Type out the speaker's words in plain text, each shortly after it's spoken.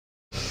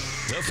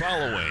The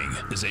following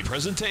is a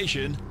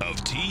presentation of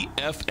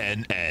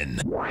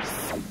TFNN.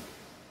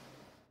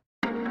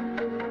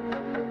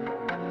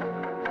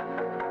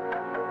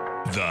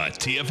 The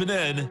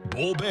TFNN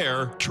Bull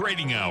Bear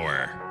Trading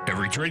Hour.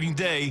 Every trading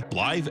day,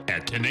 live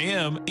at 10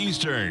 a.m.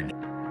 Eastern.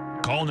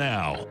 Call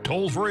now,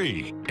 toll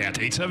free at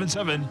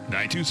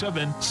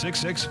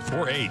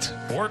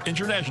 877-927-6648 or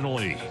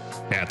internationally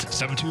at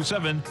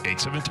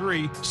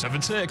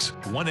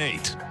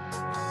 727-873-7618.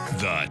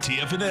 The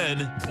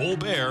TFNN Bull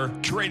Bear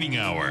Trading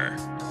Hour.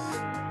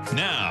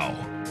 Now,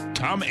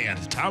 Tom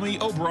and Tommy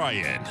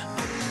O'Brien.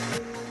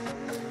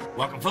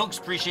 Welcome, folks.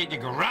 Appreciate you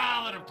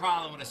growling and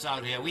prowling with us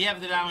out here. We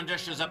have the Dow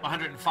Industrials up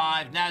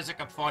 105,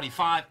 NASDAQ up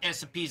 45,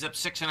 S&P's up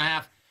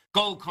 6.5,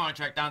 gold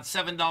contract down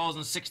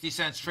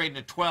 $7.60, trading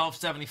at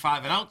 $12.75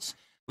 an ounce.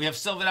 We have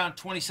silver down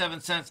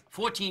 27 cents,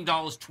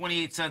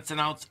 $14.28 an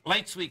ounce.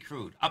 Light sweet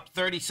crude up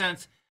 30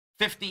 cents,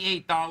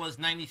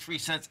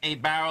 $58.93 a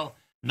barrel.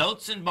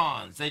 Notes and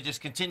bonds, they just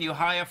continue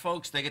higher,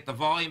 folks. They get the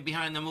volume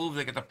behind the move.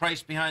 They get the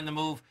price behind the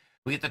move.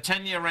 We get the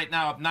 10-year right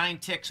now up 9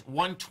 ticks,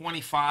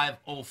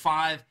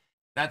 125.05.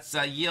 That's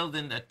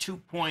yielding a 2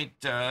 point,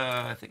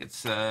 I think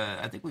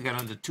we got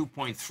under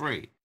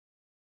 2.3.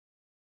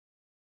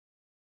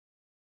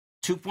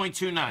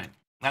 2.29.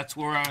 That's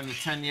where we're on the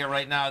 10-year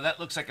right now.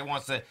 That looks like it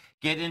wants to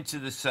get into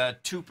this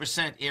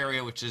 2%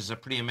 area, which is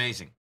pretty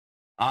amazing.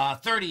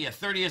 30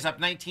 is up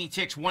 19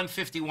 ticks,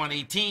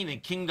 151.18,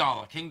 and King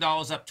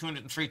Dollar's up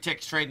 203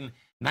 ticks, trading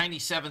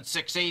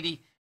 97.680.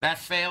 That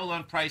failed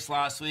on price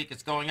last week.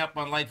 It's going up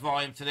on light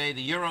volume today.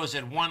 The euro is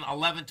at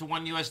 111 to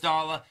 1 US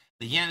dollar.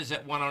 The yen is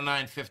at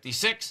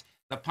 109.56.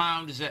 The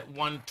pound is at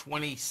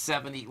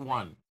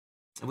 120.71.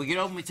 If we get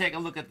over and we take a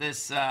look at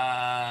this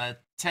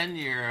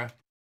 10-year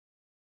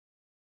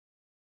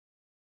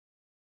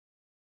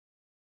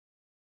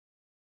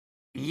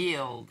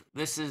yield,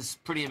 this is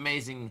pretty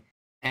amazing.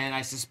 And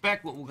I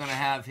suspect what we're going to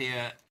have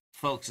here,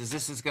 folks, is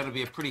this is going to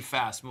be a pretty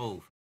fast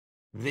move.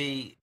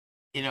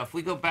 If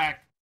we go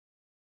back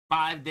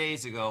 5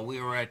 days ago,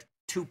 we were at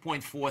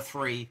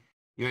 2.43.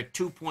 You're at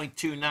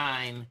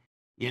 2.29.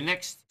 Your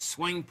next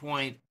swing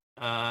point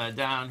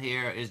down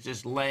here is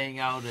just laying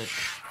out at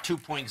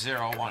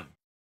 2.01.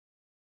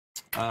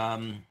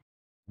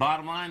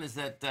 Bottom line is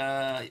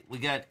that we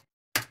got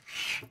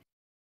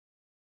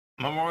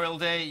Memorial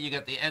Day. You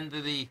got the end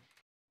of the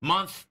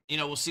month.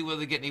 We'll see whether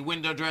they get any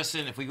window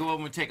dressing. If we go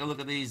over and take a look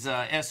at these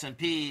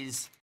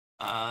S&Ps,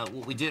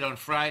 what we did on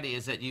Friday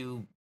is that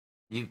you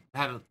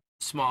had a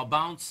small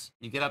bounce.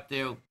 You get up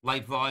there,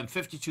 light volume,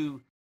 52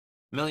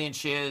 million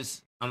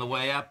shares on the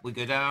way up. We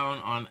go down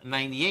on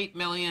 98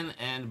 million,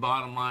 and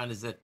bottom line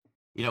is that,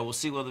 we'll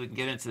see whether we can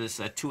get into this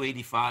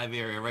 285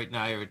 area. Right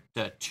now, you're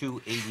at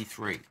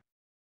 283.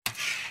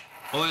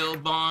 Oil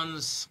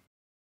bonds,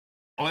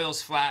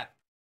 oil's flat.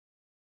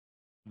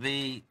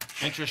 The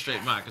interest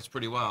rate market's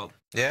pretty wild.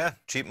 Yeah,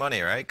 cheap money,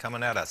 right?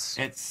 Coming at us.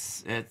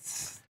 It's the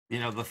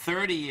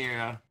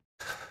 30-year.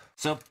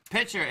 So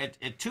picture at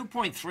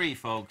 2.3,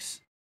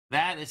 folks.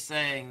 That is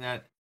saying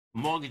that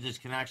mortgages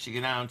can actually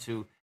go down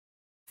to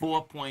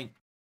 4.4,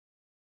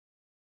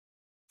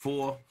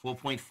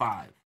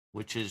 4.5,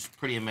 which is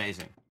pretty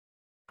amazing.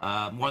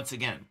 Once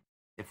again,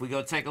 if we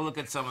go take a look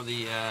at some of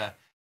the,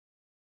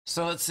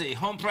 so let's see,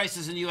 home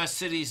prices in U.S.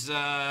 cities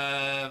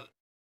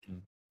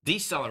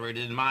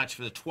decelerated in March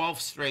for the 12th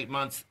straight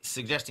month,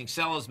 suggesting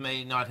sellers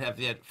may not have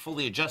yet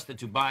fully adjusted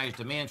to buyers'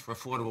 demand for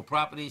affordable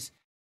properties.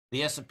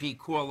 The S&P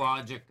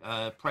CoreLogic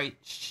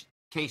Price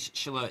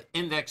Case-Shiller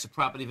Index of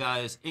property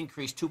values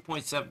increased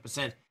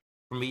 2.7%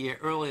 from a year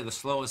earlier, the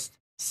slowest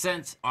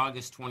since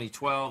August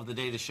 2012. The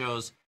data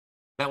shows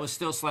that was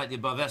still slightly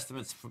above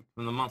estimates from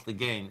the monthly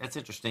gain. That's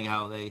interesting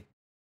how they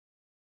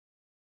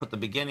put the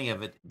beginning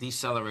of it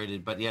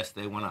decelerated, but yes,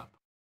 they went up,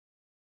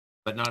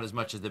 but not as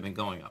much as they've been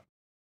going up.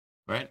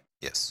 Right?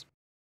 Yes.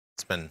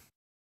 It's been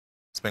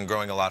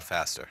growing a lot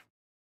faster.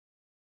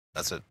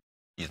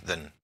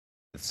 Then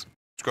it's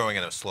growing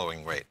at a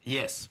slowing rate.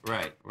 Yes,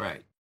 right.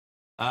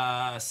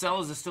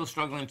 Sellers are still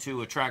struggling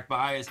to attract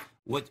buyers.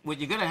 What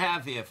you're going to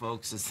have here,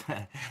 folks, is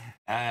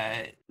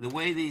the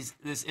way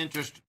this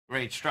interest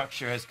rate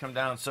structure has come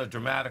down so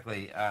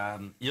dramatically.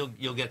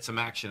 You'll get some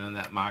action in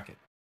that market.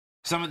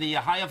 Some of the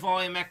higher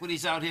volume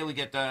equities out here, we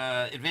get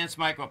Advanced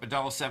Micro up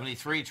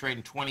 $1.73,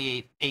 trading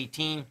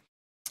 28.18.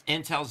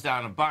 Intel's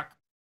down $1.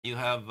 You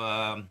have,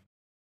 look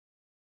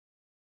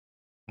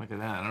at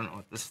that. I don't know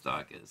what this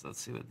stock is. Let's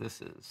see what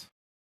this is.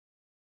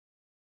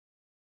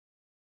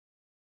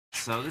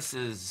 So this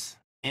is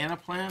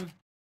Anaplan.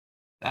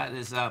 That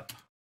is up.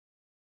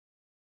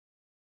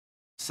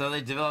 So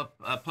they develop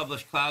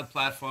published cloud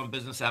platform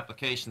business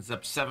applications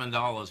up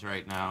 $7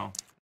 right now.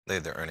 They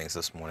had their earnings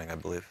this morning, I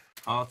believe.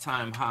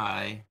 All-time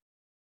high.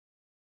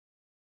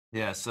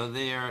 Yeah, so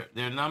their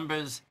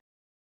numbers.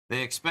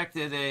 They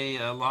expected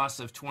a loss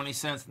of 20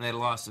 cents, and they had a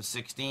loss of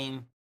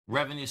 16.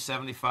 Revenue,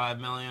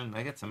 75 million.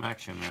 They get some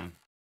action, man.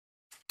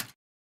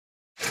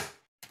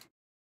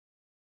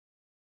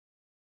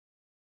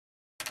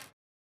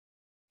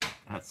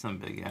 That's some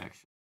big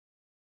action.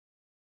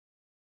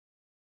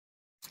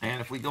 And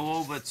if we go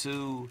over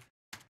to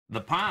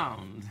the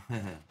pound,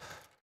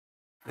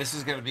 this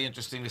is going to be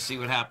interesting to see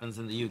what happens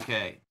in the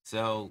UK.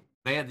 So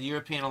they had the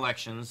European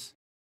elections.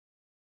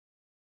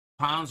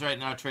 Pound's right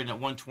now trading at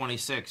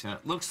 126, and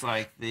it looks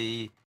like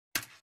the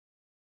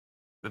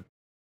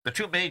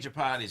two major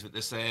parties, what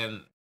they're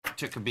saying,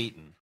 took a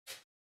beating.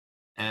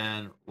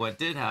 And what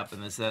did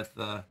happen is that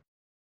the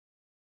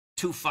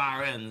two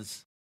far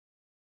ends,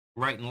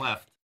 right and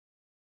left,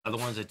 are the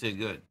ones that did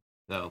good.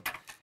 So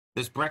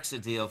this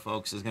Brexit deal,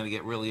 folks, is going to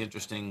get really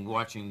interesting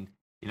watching.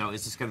 You know,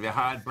 is this going to be a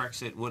hard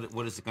Brexit?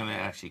 What is it going to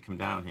actually come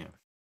down here?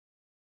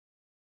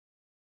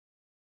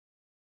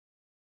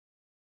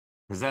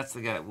 Because that's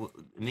the guy,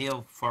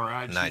 Nigel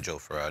Farage. Nigel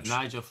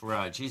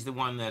Farage. He's the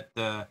one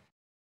that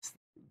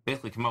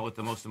basically come up with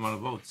the most amount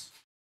of votes,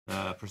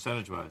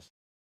 percentage-wise.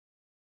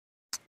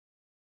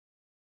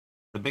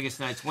 The biggest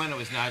night's winner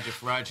was Nigel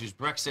Farage, whose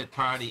Brexit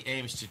party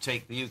aims to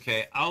take the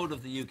UK out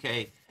of the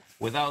UK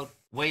without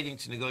waiting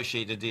to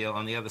negotiate a deal.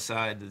 On the other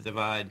side of the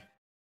divide,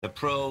 the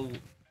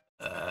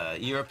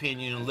pro-European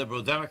Union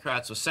Liberal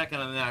Democrats were second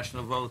on the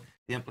national vote.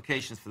 The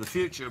implications for the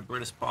future of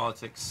British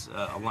politics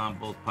alarm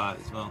both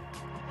parties. Well,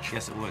 I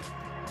guess it would.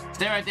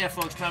 Stay right there,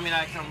 folks. Tommy and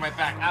I come right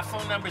back. Our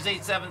phone number is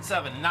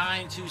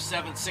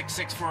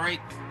 877-927-6648.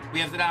 We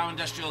have the Dow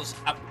Industrials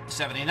up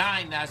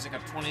 79, Nasdaq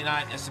up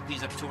 29,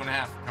 S&P's up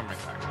 2.5. Come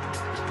right back.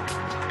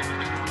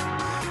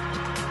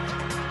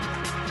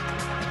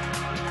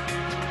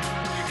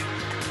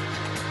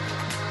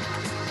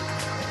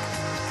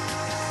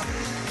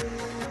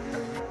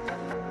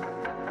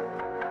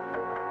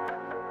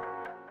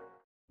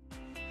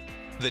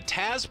 The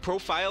TAS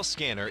Profile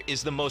Scanner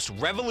is the most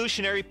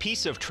revolutionary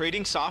piece of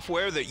trading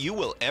software that you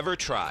will ever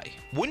try.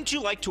 Wouldn't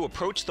you like to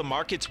approach the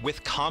markets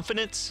with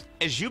confidence?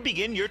 As you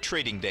begin your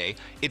trading day,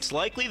 it's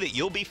likely that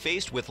you'll be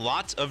faced with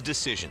lots of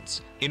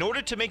decisions. In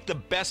order to make the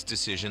best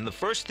decision, the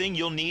first thing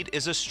you'll need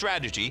is a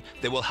strategy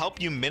that will help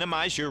you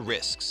minimize your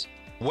risks.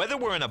 Whether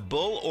we're in a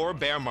bull or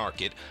bear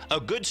market, a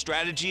good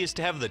strategy is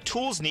to have the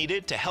tools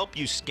needed to help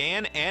you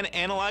scan and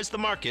analyze the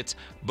markets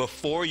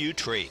before you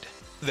trade.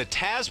 The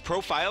TAS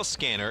Profile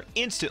Scanner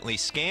instantly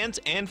scans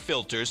and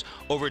filters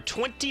over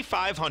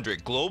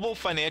 2,500 global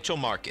financial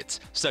markets,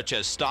 such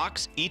as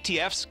stocks,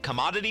 ETFs,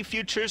 commodity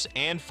futures,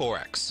 and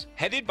Forex.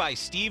 Headed by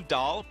Steve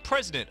Dahl,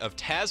 president of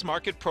TAS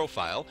Market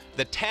Profile,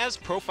 the TAS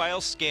Profile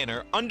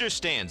Scanner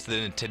understands that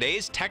in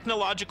today's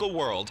technological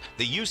world,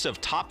 the use of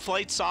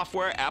top-flight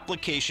software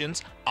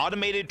applications,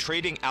 automated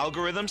trading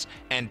algorithms,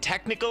 and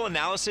technical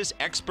analysis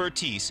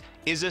expertise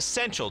is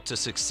essential to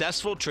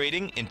successful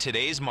trading in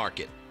today's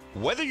market.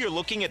 Whether you're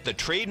looking at the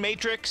trade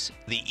matrix,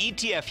 the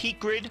ETF heat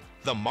grid,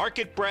 the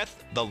market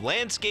breadth, the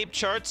landscape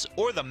charts,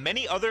 or the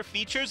many other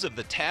features of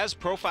the TAS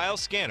Profile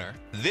Scanner,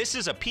 this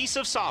is a piece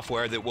of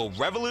software that will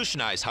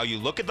revolutionize how you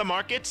look at the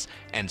markets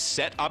and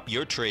set up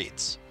your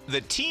trades.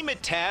 The team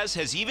at TAS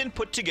has even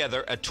put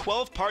together a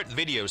 12-part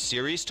video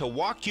series to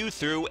walk you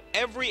through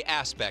every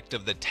aspect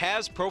of the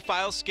TAS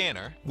Profile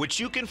Scanner, which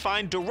you can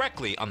find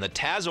directly on the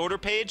TAS order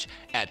page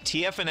at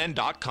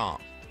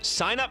TFNN.com.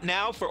 Sign up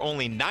now for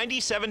only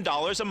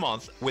 $97 a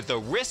month with a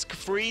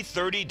risk-free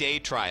 30-day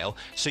trial,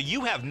 so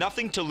you have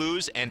nothing to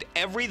lose and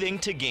everything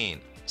to gain.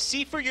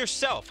 See for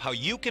yourself how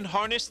you can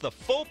harness the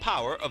full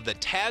power of the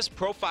TAS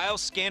Profile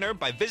Scanner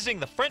by visiting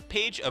the front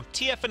page of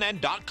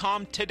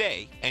TFNN.com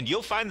today, and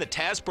you'll find the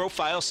TAS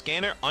Profile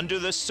Scanner under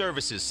the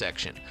Services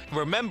section.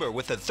 Remember,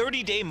 with a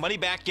 30-day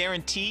money-back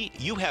guarantee,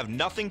 you have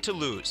nothing to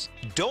lose.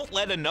 Don't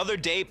let another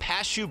day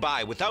pass you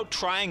by without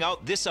trying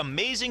out this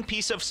amazing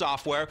piece of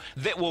software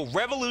that will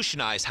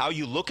revolutionize how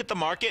you look at the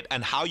market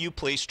and how you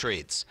place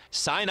trades.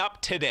 Sign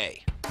up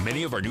today.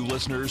 Many of our new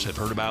listeners have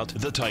heard about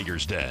The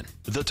Tiger's Den.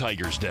 The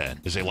Tiger's Den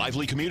is a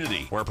lively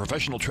community where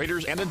professional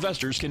traders and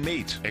investors can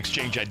meet,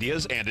 exchange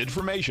ideas and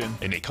information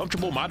in a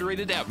comfortable,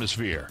 moderated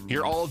atmosphere.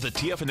 Hear all of the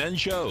TFNN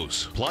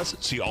shows, plus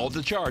see all of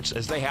the charts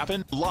as they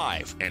happen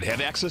live and have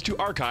access to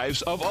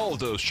archives of all of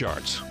those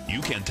charts.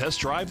 You can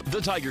test drive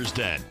The Tiger's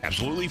Den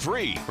absolutely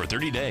free for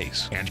 30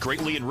 days and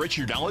greatly enrich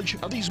your knowledge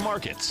of these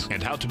markets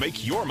and how to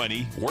make your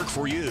money work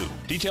for you.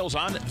 Details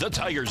on The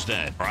Tiger's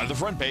Den are on the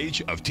front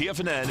page of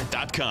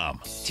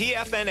TFNN.com.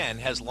 TFNN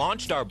has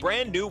launched our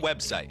brand new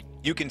website.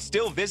 You can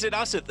still visit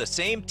us at the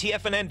same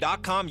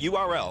TFNN.com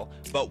URL,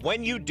 but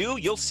when you do,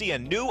 you'll see a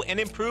new and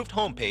improved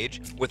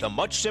homepage with a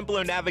much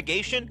simpler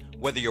navigation,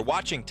 whether you're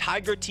watching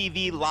Tiger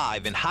TV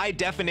live in high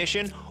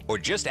definition or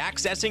just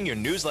accessing your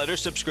newsletter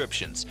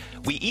subscriptions.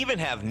 We even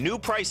have new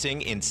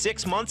pricing in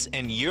 6 months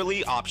and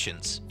yearly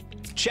options.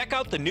 Check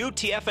out the new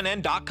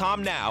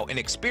TFNN.com now and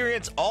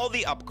experience all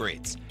the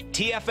upgrades.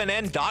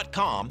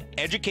 TFNN.com,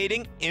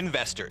 educating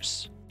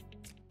investors.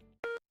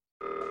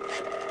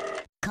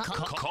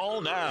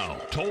 Call now,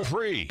 toll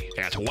free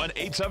at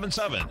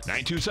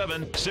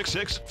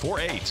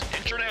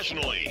 1-877-927-6648.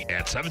 Internationally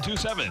at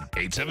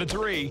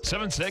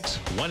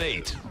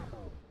 727-873-7618.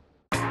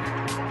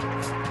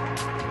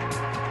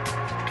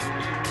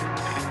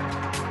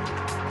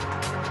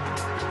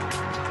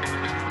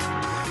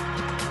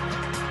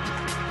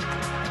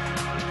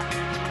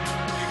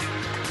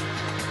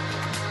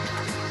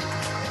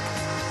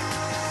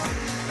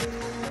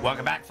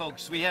 Welcome back,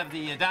 folks. We have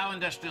the Dow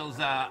Industrials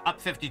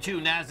up 52,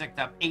 Nasdaq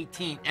up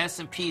 18,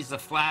 S&Ps are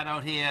flat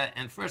out here.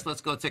 And first,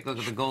 let's go take a look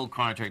at the gold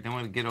contract. I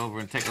want to get over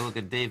and take a look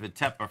at David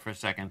Tepper for a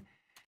second.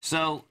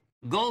 So,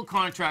 gold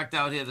contract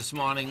out here this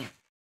morning.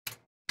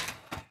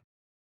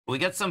 We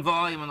get some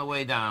volume on the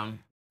way down.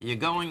 You're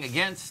going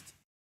against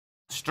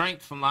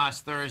strength from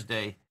last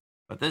Thursday,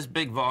 but there's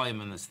big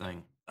volume in this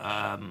thing.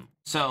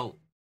 So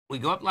we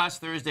go up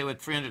last Thursday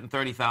with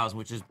 330,000,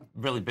 which is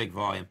really big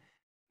volume.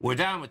 We're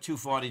down with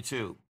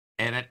 242,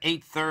 and at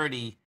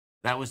 8:30,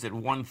 that was at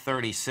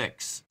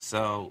 136.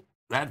 So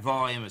that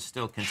volume is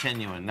still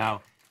continuing.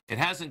 Now, it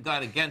hasn't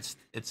got against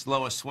its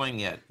lowest swing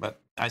yet,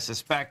 but I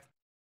suspect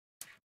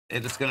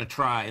it's going to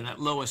try. And that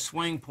lowest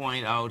swing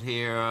point out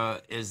here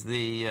is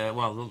the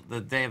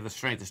day of the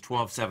strength is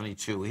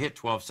 1272. We hit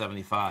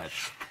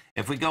 1275.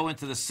 If we go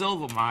into the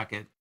silver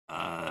market,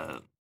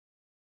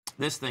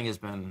 this thing has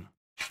been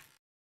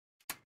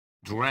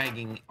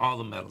dragging all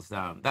the metals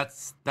down.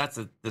 That's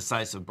a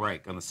decisive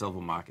break on the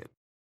silver market.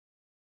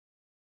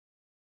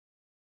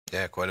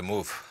 Yeah, quite a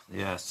move.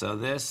 Yeah, so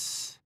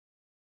this,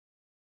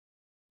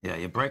 yeah,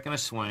 you're breaking a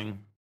swing.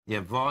 You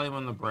have volume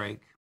on the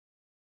break.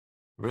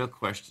 Real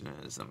question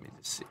is, let me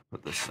just see,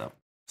 put this up.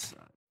 Side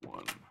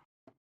one.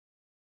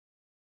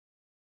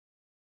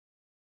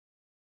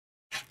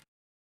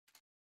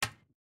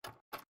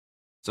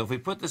 So if we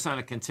put this on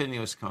a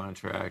continuous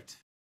contract,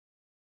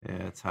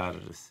 yeah, it's harder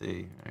to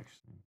see,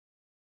 actually.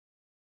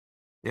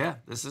 Yeah,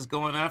 this is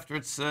going after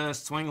its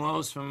swing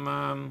lows from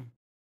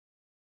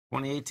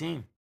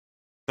 2018.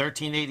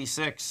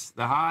 1386.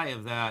 The high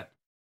of that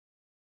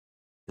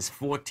is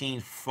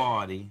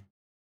 1440.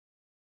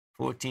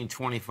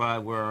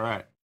 1425 where we're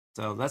at.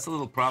 So that's a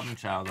little problem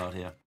child out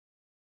here.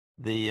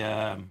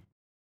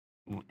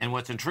 And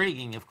what's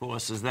intriguing, of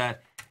course, is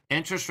that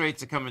interest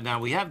rates are coming down.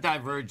 We have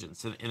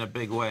divergence in a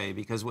big way,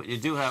 because what you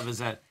do have is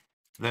that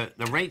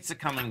the rates are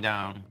coming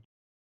down.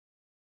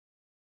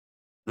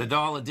 The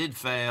dollar did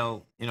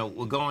fail. You know,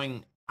 we're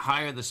going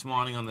higher this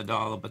morning on the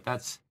dollar, but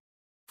that's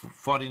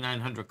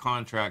 4,900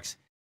 contracts.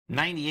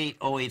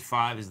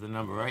 98,085 is the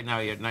number. Right now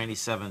you're at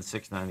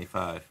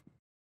 97,695.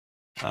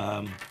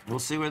 We'll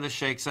see where this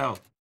shakes out.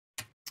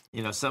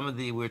 You know,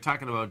 we were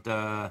talking about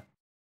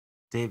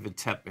David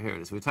Tepper. Here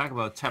it is. We talked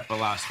about Tepper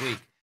last week.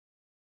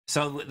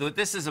 So what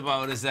this is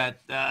about is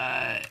that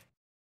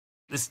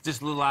this is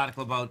just a little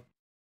article about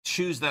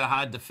shoes that are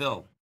hard to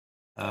fill.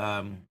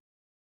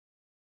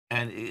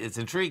 And it's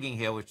intriguing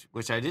here,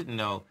 which I didn't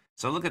know.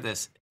 So look at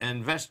this.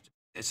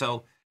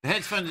 So the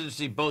hedge fund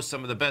industry boasts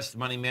some of the best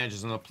money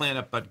managers on the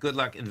planet, but good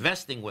luck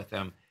investing with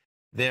them.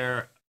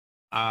 They're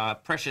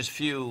precious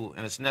few,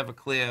 and it's never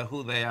clear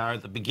who they are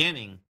at the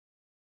beginning.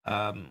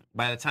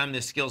 By the time their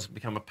skills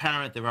become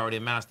apparent, they've already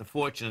amassed a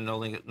fortune and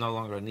no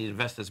longer need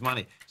investors'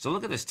 money. So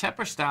look at this.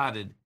 Tepper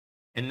started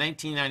in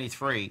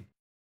 1993,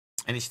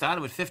 and he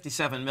started with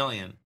 57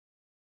 million.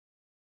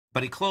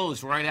 But he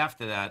closed right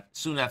after that,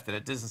 soon after that.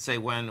 It doesn't say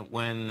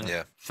when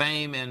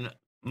fame and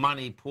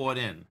money poured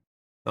in.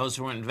 Those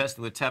who were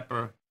invested with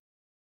Tepper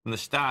from the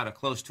start or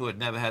close to it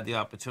never had the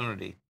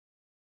opportunity.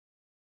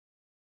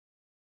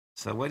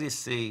 So where do you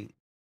see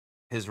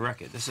his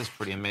record? This is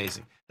pretty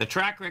amazing. The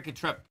track record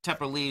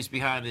Tepper leaves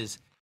behind is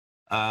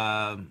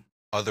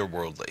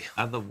Otherworldly.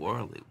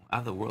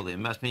 Otherworldly. It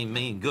must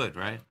mean good,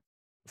 right?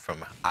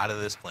 From out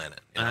of this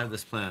planet. Out of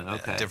this planet,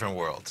 okay. Yeah, different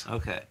world.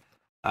 Okay.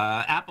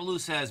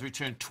 Appaloosa has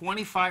returned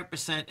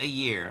 25% a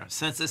year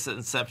since its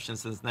inception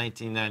since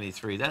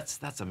 1993.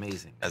 That's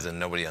amazing. As in,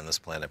 nobody on this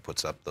planet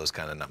puts up those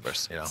kind of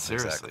numbers. You know,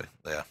 seriously.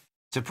 Exactly. Yeah.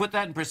 To put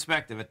that in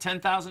perspective, a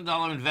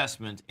 $10,000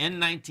 investment in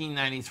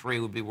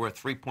 1993 would be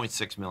worth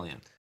 $3.6 million.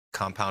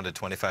 Compounded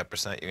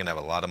 25%, you're going to have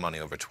a lot of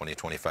money over 20,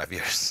 25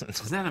 years.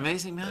 Isn't that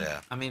amazing, man?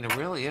 Yeah. I mean, it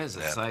really is.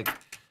 It's like,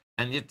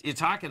 and you're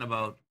talking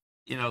about,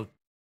 you know,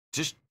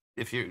 just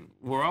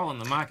we're all in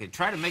the market.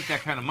 Try to make that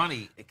kind of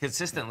money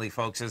consistently,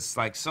 folks. It's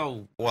like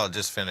so. Well,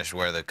 just finish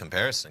where the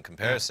comparison.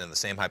 The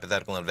same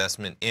hypothetical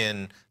investment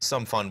in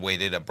some fund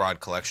weighted a broad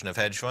collection of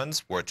hedge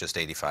funds worth just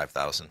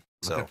 85,000.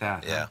 Look at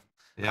that. Yeah. Huh?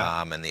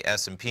 Yeah. And the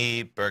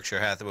S&P,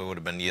 Berkshire Hathaway would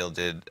have been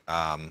yielded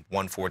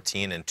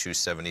 114 and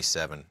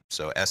 277.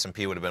 So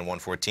S&P would have been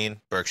 114,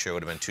 Berkshire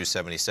would have been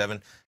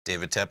 277.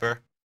 David Tepper,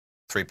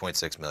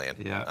 3.6 million.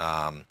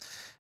 Yeah.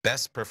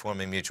 Best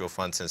performing mutual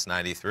fund since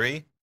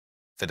 '93.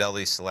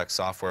 Fidelity Select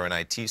Software and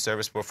IT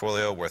Service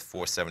Portfolio worth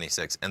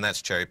 476, and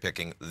that's cherry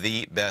picking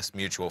the best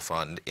mutual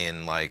fund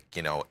in, like,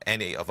 you know,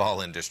 any of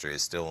all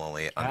industries. Still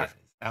only under.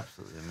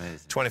 Absolutely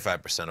amazing.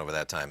 25% over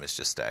that time is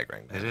just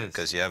staggering. Man. It is,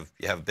 because you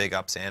have big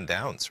ups and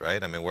downs,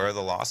 right? I mean, where are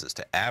the losses?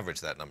 To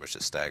average that number is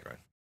just staggering.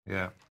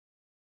 Yeah.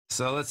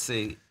 So let's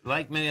see.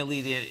 Like many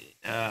elite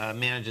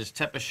managers,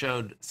 Tepper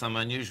showed some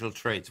unusual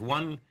traits.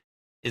 One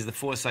is the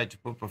foresight to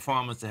put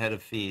performance ahead of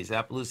fees.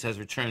 Appaloosa has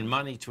returned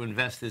money to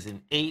investors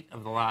in 8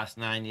 of the last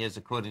 9 years,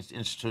 according to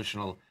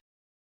Institutional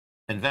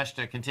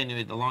Investor,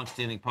 continuing the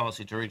long-standing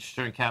policy to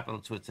return capital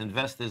to its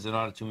investors in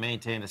order to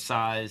maintain a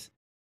size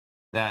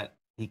that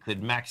he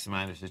could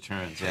maximize his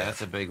returns. Yeah,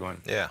 that's a big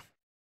one. Yeah.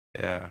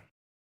 Yeah.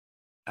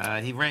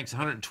 He ranks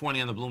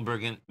 120 on the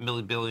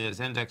Bloomberg Billionaires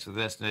Index with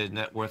an estimated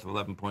net worth of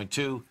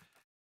 11.2.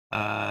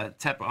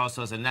 Tepper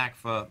also has a knack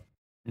for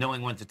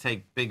knowing when to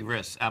take big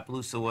risks.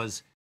 Appaloosa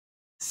was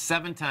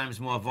 7 times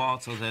more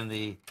volatile than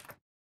the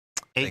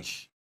I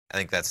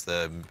think that's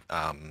the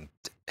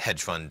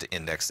hedge fund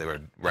index they were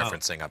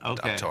referencing up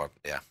top.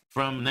 Yeah.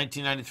 From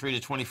 1993 to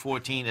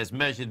 2014, as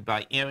measured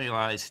by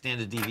annualized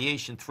standard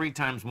deviation, 3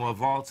 times more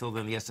volatile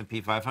than the S&P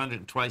 500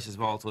 and twice as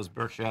volatile as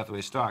Berkshire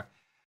Hathaway stock.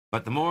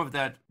 But the more of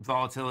that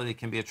volatility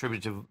can be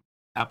attributed to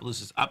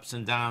Appaloosa's ups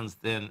and downs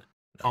than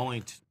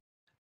owing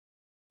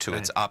to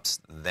its ups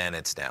than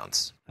its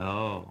downs.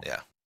 Oh. Yeah.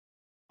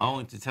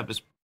 Owing to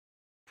Tepper's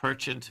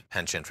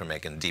penchant for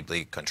making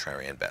deeply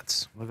contrarian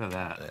bets. Look at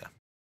that. Yeah.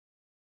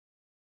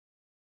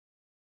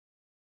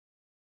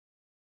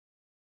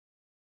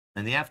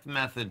 In the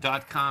aftermath of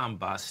the .com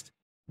bust,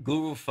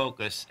 Guru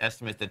Focus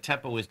estimates that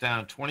Tepper was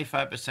down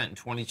 25% in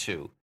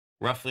 22,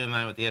 roughly in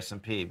line with the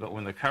S&P. But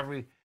when the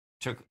recovery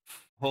took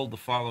hold the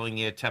following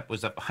year, Tepper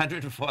was up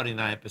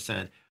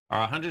 149%, or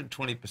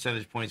 120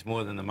 percentage points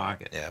more than the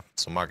market. Yeah,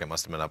 so market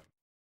must have been up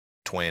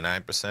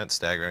 29%,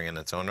 staggering in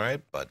its own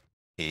right, but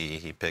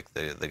he picked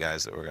the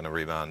guys that were going to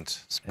rebound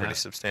pretty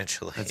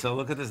substantially. And so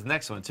look at this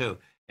next one, too.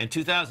 In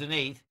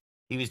 2008,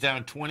 he was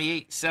down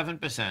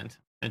 7%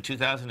 in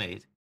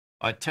 2008,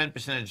 or 10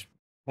 percentage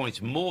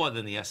points more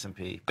than the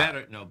S&P.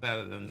 Better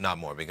than... Not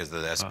more, because the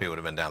S&P would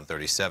have been down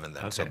 37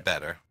 then, so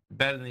better.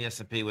 Better than the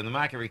S&P. When the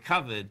market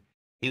recovered,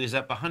 he was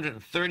up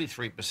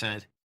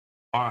 133%,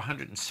 or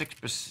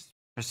 106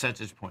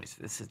 percentage points.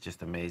 This is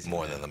just amazing.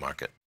 More than the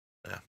market.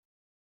 Yeah.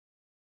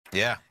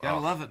 Yeah. Gotta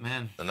love it,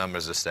 man. The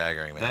numbers are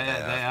staggering, man.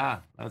 They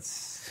are.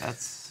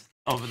 That's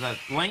over that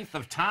length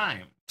of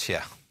time.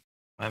 Yeah.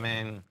 I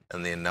mean...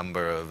 And the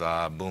number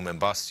of boom and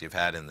busts you've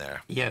had in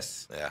there.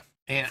 Yes. Yeah.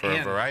 For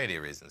a variety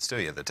of reasons, too.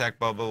 You had the tech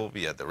bubble,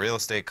 you had the real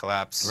estate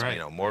collapse, you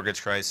know,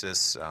 mortgage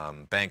crisis,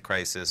 bank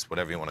crisis,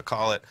 whatever you want to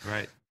call it.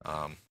 Right.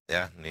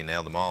 Yeah, and he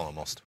nailed them all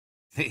almost.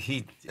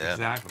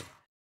 Exactly.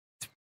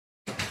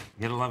 You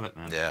gotta love it,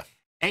 man. Yeah.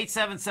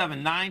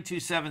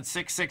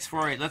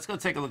 877-927-6648. Let's go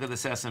take a look at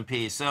this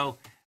S&P. So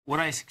what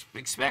I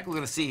expect we're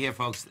going to see here,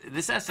 folks,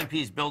 this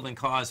S&P is building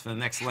cause for the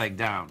next leg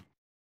down.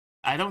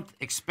 I don't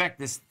expect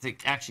this to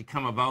actually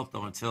come about,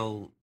 though,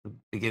 until the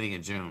beginning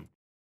of June,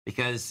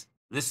 because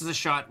this is a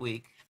short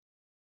week.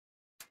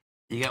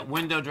 You got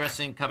window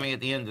dressing coming at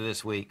the end of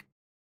this week.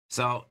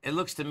 So it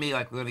looks to me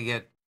like we're going to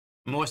get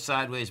more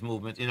sideways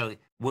movement. You know,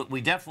 what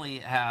we definitely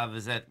have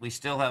is that we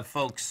still have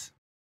folks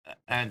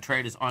and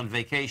traders on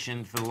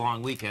vacation for the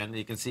long weekend.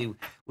 You can see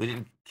we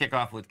didn't kick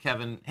off with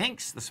Kevin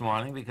Hinks this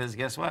morning because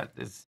guess what?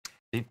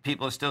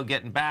 People are still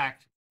getting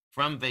back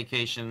from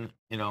vacation,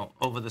 you know,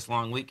 over this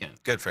long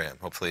weekend. Good for him.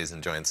 Hopefully he's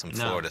enjoying some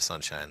Florida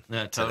sunshine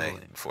today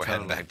before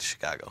heading back to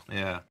Chicago.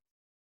 Yeah.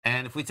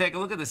 And if we take a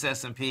look at this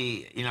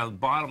S&P, you know,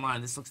 bottom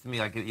line, this looks to me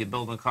like you're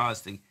building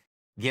cause to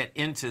get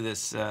into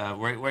this.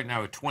 Right now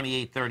we're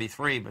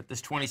 28.33, but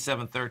this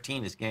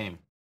 27.13 is game.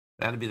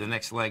 That'll be the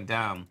next leg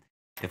down.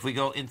 If we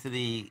go into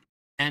the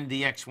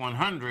NDX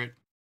 100,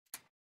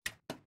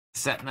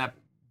 setting up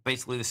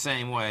basically the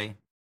same way,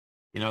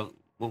 you know,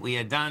 what we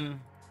had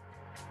done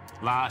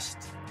last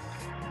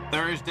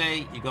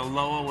Thursday, you go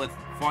lower with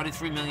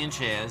 43 million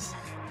shares.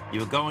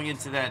 You were going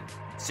into that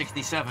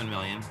 67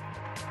 million.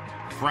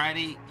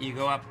 Friday, you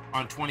go up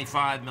on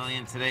 25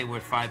 million. Today, we're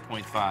at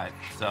 5.5.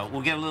 So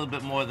we'll get a little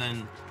bit more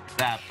than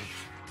that, but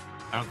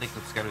I don't think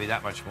it's going to be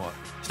that much more.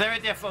 Stay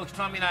right there, folks.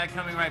 Tommy and I are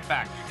coming right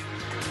back.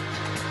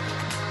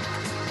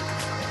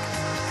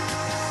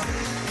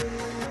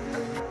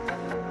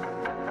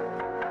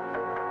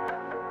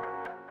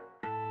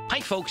 Hi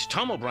folks,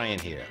 Tom O'Brien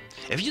here.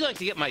 If you'd like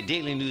to get my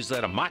daily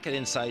newsletter, Market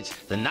Insights,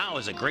 then now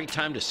is a great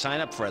time to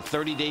sign up for a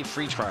 30-day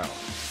free trial.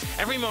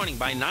 Every morning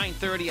by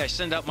 9:30, I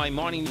send out my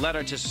morning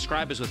letter to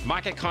subscribers with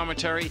market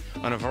commentary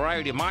on a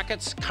variety of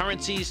markets,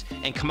 currencies,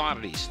 and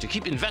commodities to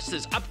keep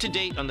investors up to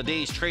date on the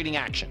day's trading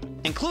action.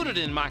 Included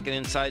in Market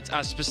Insights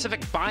are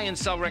specific buy and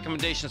sell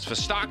recommendations for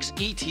stocks,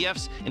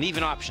 ETFs, and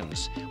even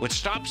options, with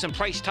stops and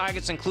price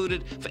targets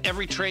included for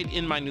every trade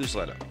in my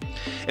newsletter.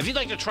 If you'd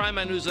like to try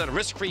my newsletter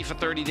risk-free for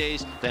 30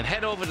 days, then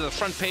head over to the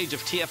front page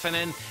of TFNN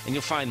and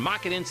you'll find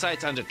Market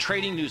Insights under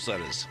Trading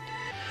Newsletters.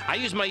 I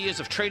use my years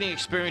of trading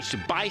experience to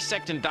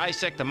bisect and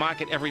dissect the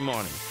market every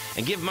morning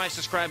and give my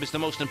subscribers the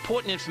most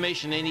important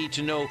information they need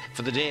to know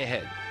for the day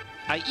ahead.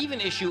 I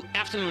even issue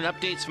afternoon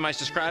updates for my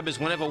subscribers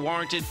whenever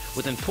warranted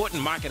with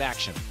important market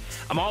action.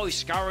 I'm always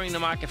scouring the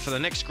market for the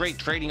next great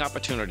trading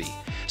opportunity.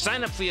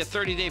 Sign up for your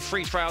 30-day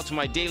free trial to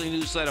my daily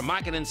newsletter,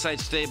 Market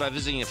Insights, today by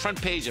visiting the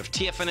front page of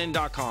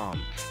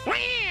TFNN.com.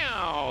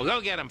 Wow!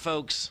 Go get them,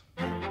 folks.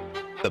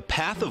 The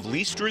Path of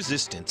Least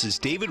Resistance is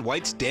David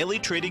White's daily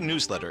trading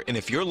newsletter, and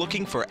if you're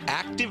looking for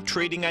active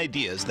trading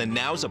ideas, then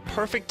now's a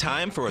perfect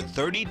time for a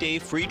 30-day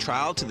free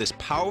trial to this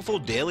powerful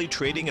daily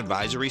trading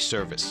advisory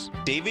service.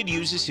 David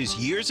uses his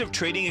years of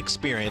trading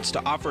experience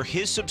to offer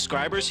his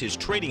subscribers his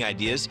trading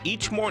ideas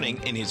each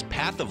morning in his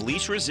Path of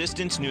Least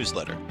Resistance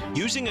newsletter.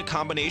 Using a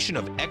combination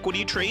of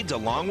equity trades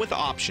along with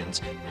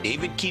options,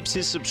 David keeps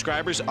his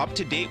subscribers up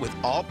to date with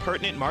all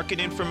pertinent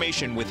market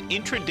information with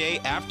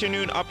intraday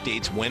afternoon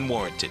updates when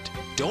warranted.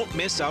 Don't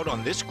miss out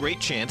on this great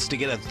chance to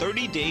get a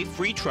 30-day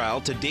free trial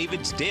to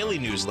David's daily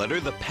newsletter,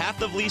 The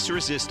Path of Least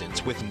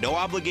Resistance, with no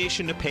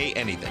obligation to pay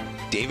anything.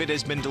 David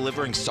has been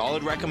delivering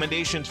solid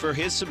recommendations for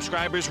his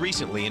subscribers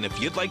recently, and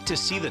if you'd like to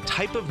see the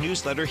type of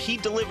newsletter he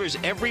delivers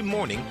every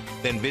morning,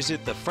 then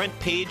visit the front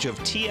page of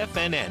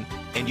TFNN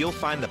and you'll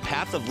find the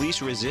Path of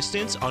Least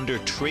Resistance under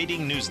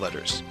Trading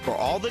Newsletters. For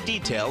all the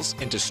details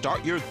and to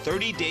start your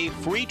 30-day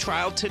free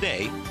trial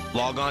today,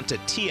 log on to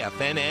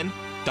TFNN.com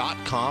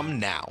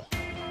now.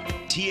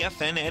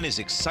 TFNN is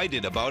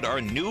excited about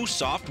our new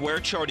software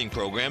charting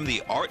program,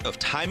 The Art of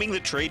Timing the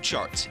Trade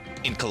Charts.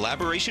 In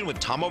collaboration with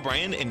Tom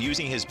O'Brien and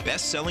using his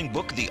best-selling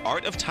book, The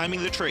Art of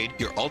Timing the Trade,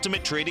 Your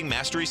Ultimate Trading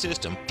Mastery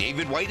System,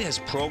 David White has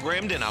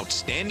programmed an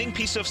outstanding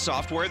piece of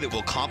software that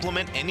will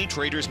complement any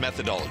trader's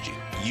methodology.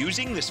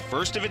 Using this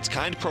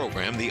first-of-its-kind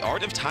program, The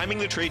Art of Timing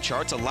the Trade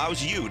Charts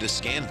allows you to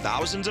scan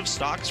thousands of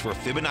stocks for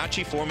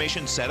Fibonacci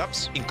formation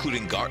setups,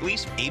 including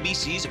Gartleys,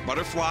 ABCs,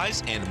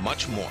 butterflies, and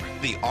much more.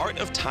 The Art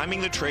of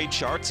Timing the Trade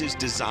Charts is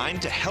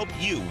designed to help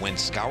you when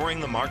scouring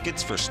the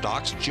markets for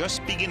stocks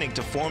just beginning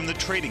to form the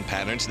trading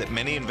patterns that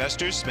many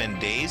investors spend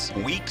days,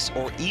 weeks,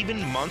 or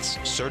even months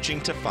searching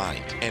to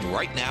find. And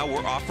right now,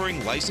 we're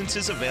offering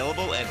licenses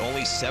available at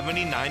only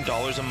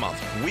 $79 a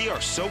month. We are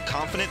so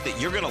confident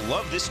that you're going to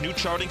love this new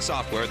charting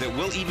software that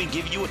will even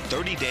give you a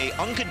 30-day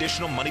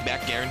unconditional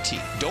money-back guarantee.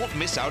 Don't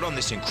miss out on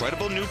this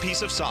incredible new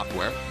piece of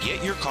software.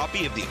 Get your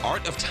copy of The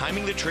Art of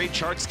Timing the Trade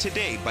Charts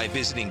today by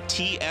visiting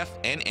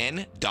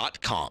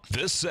TFNN.com.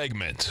 This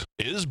segment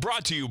is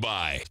brought to you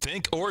by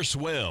Think or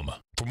Swim.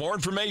 For more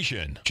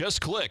information, just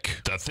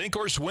click the Think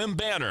or Swim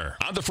banner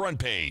on the front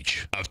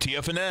page of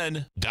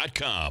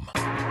TFNN.com.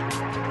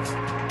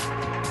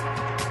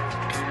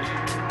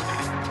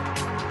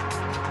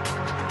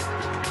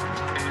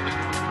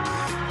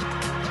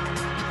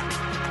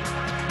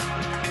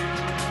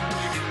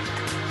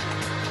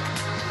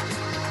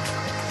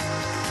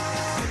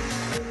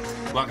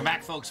 Welcome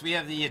back, folks. We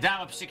have the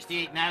Dow up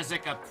 68,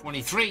 NASDAQ up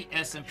 23,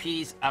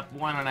 S&P's up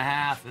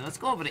 1.5. And let's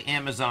go over to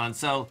Amazon.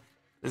 So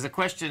there's a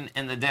question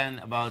in the den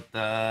about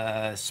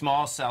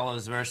small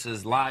sellers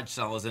versus large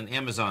sellers in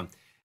Amazon.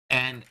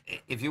 And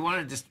if you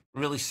want to just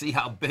really see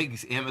how big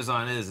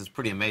Amazon is, it's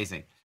pretty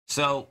amazing.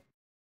 So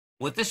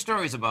what this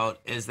story is about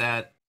is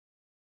that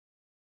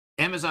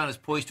Amazon is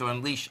poised to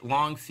unleash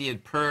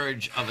long-feared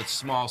purge of its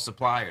small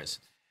suppliers.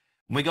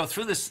 When we go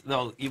through this,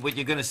 though, what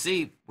you're going to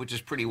see, which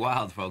is pretty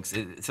wild, folks.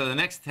 So the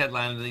next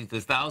headline,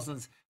 there's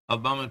thousands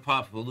of mom and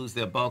pop who will lose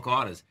their bulk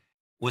orders.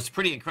 What's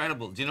pretty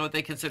incredible. Do you know what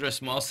they consider a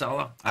small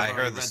seller? I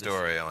heard the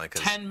story. Like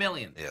 10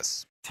 million.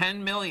 Yes.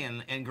 10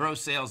 million in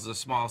gross sales is a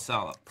small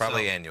seller.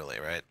 Probably annually,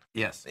 right?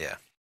 Yes. Yeah.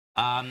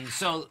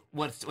 So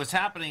what's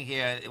happening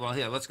here? Well,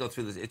 here, let's go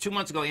through this. 2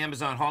 months ago,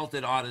 Amazon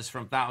halted orders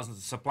from thousands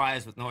of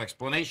suppliers with no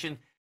explanation.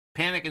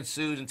 Panic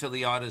ensued until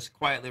the orders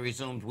quietly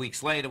resumed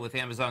weeks later, with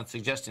Amazon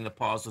suggesting the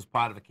pause was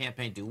part of a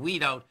campaign to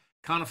weed out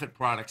counterfeit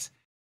products.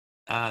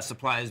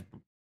 Suppliers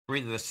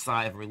breathed a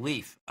sigh of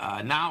relief.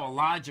 Now a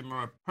large and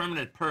more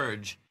permanent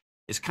purge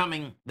is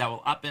coming that will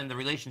upend the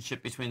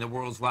relationship between the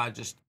world's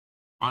largest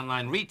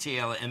online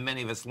retailer and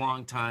many of its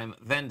longtime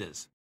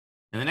vendors.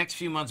 In the next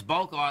few months,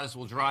 bulk orders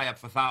will dry up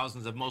for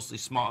thousands of mostly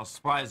small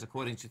suppliers,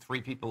 according to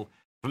 3 people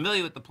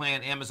familiar with the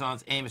plan.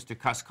 Amazon's aim is to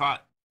cut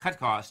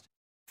cost,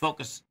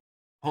 focus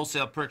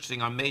wholesale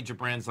purchasing on major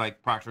brands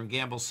like Procter &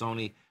 Gamble,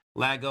 Sony,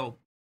 Lago.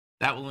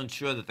 That will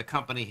ensure that the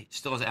company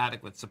still has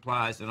adequate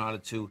supplies in order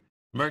to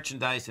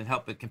merchandise and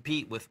help it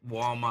compete with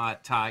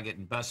Walmart, Target,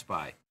 and Best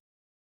Buy.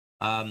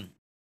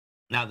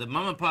 Now, the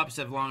mom and pops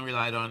have long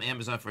relied on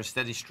Amazon for a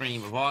steady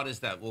stream of orders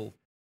they will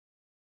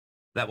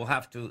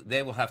have to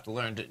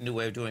learn a new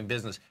way of doing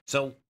business.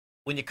 So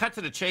when you cut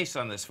to the chase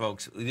on this,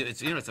 folks,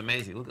 it's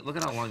amazing. Look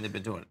at how long they've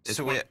been doing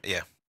it.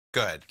 Yeah.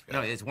 Go ahead.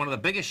 No, it's one of the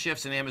biggest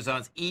shifts in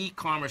Amazon's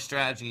e-commerce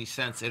strategy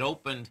since it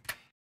opened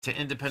to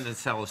independent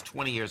sellers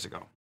 20 years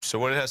ago. So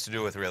what it has to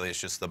do with really is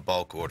just the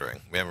bulk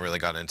ordering. We haven't really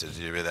gotten into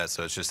that,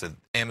 so it's just that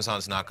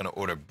Amazon's not going to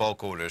order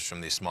bulk orders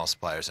from these small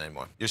suppliers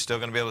anymore. You're still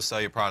going to be able to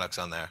sell your products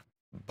on there,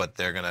 but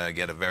they're going to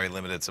get a very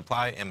limited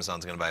supply.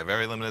 Amazon's going to buy a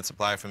very limited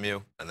supply from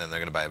you, and then they're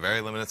going to buy a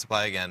very limited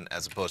supply again,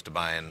 as opposed to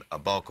buying a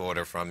bulk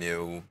order from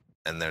you,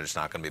 and they're just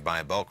not going to be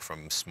buying bulk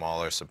from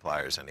smaller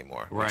suppliers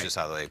anymore, right, which is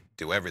how they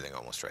do everything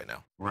almost right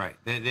now. Right.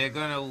 They're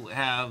going to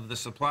have the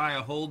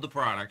supplier hold the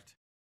product,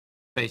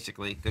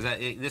 basically, because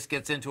this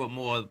gets into it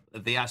more,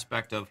 the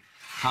aspect of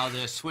how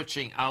they're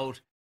switching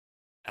out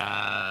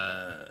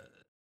their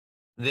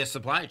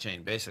supply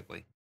chain,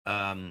 basically.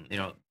 And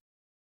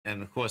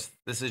of course,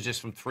 this is just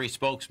from 3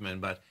 spokesmen,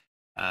 but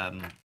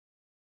I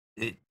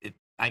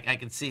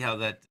can see how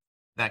that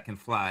can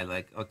fly.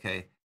 Like,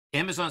 okay,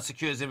 Amazon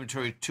secures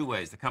inventory two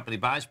ways. The company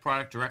buys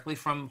product directly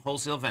from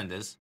wholesale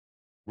vendors,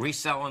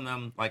 reselling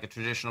them like a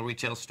traditional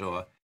retail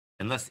store,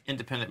 and lets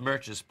independent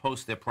merchants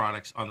post their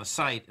products on the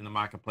site in the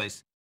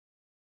marketplace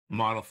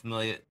model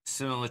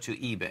similar to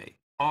eBay.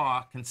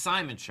 Or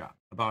consignment shop.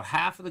 About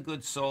half of the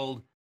goods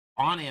sold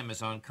on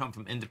Amazon come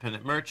from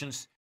independent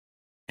merchants,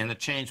 and the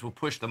change will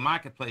push the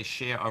marketplace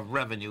share of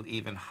revenue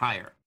even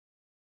higher.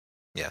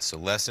 Yeah, so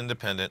less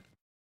independent.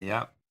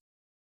 Yep.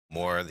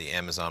 More the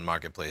Amazon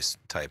marketplace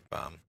type.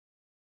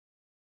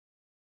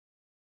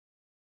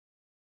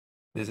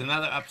 There's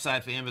another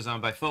upside for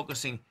Amazon by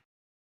forcing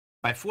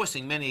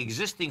many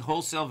existing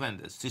wholesale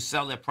vendors to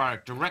sell their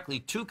product directly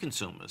to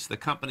consumers. The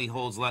company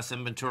holds less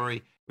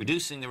inventory,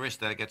 reducing the risk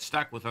that it gets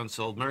stuck with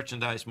unsold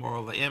merchandise.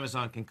 Moreover,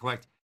 Amazon can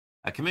collect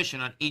a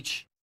commission on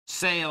each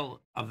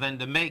sale a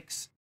vendor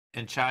makes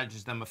and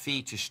charges them a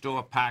fee to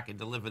store, pack, and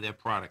deliver their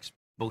products,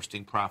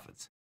 boosting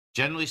profits.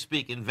 Generally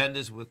speaking,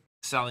 vendors with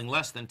selling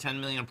less than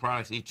 10 million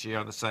products each year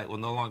on the site will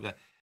no longer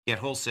get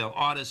wholesale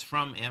orders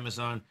from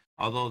Amazon,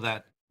 although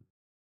that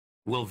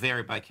will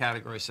vary by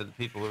category. So the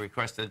people who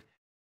requested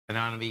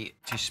anonymity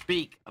to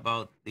speak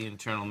about the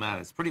internal matter.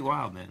 It's pretty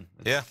wild, man.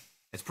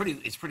 It's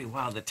pretty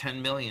wild that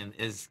 10 million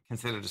is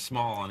considered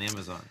small on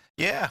Amazon.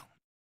 Yeah,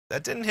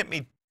 that didn't hit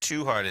me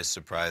too hard as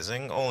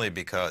surprising, only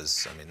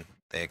because, I mean,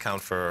 they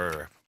account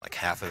for like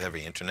half of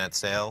every internet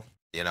sale,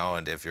 you know,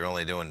 and if you're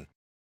only doing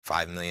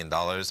 $5 million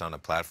on a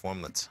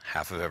platform, that's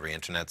half of every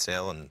internet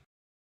sale in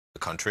the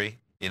country,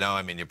 you know,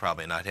 I mean, you're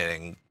probably not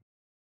hitting,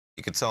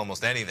 you could sell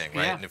almost anything,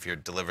 right? Yeah. And if you're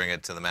delivering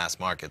it to the mass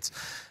markets,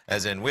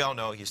 as in, we all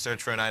know, you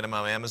search for an item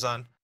on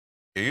Amazon,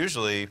 you're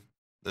usually,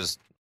 there's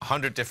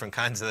 100 different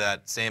kinds of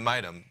that same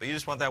item, but you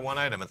just want that one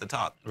item at the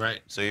top.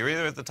 Right. So you're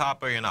either at the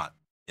top or you're not.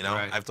 You know,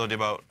 Right. I've told you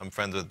about, I'm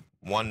friends with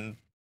one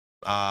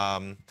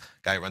guy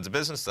who runs a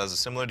business, does a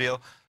similar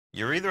deal.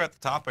 You're either at the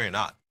top or you're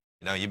not.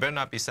 You know, you better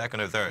not be second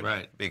or third.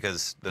 Right.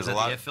 Because there's Is a that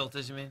lot the of air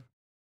filters, you mean?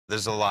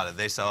 there's a lot of,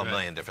 they sell a Right.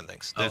 million different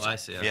things. Oh, I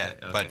see. Okay. Yeah,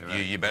 Okay, but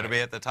right. you better Right.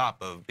 be at the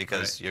top of,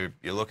 because you're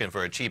looking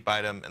for a cheap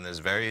item, and there's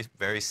very,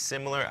 very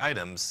similar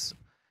items.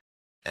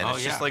 And Oh,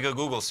 it's just yeah. like a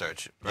Google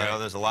search. You know, Right.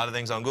 there's a lot of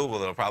things on Google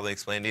that'll probably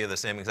explain to you the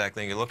same exact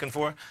thing you're looking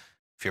for.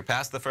 If you're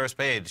past the first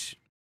page,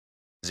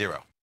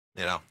 zero.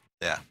 You know?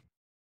 Yeah.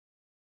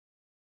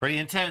 Pretty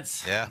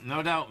intense. Yeah.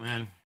 No doubt,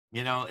 man.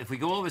 You know, if we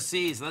go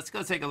overseas, let's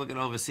go take a look at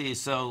overseas.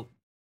 So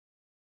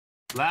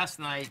last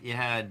night you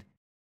had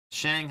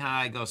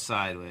Shanghai go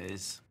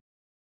sideways.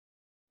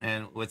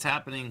 And what's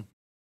happening,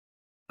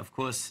 of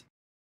course,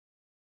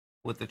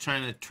 with the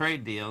China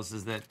trade deals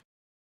is that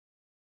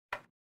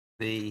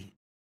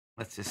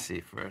let's just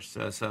see first.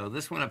 So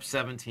this went up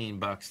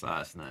 $17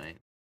 last night.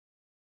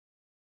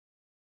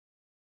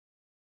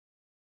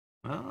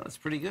 Well, that's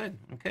pretty good.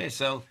 Okay,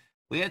 so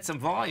we had some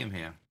volume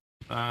here.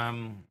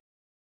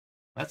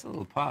 That's a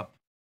little pop,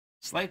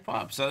 slight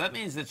pop. So that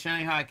means that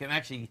Shanghai can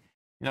actually,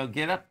 you know,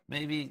 get up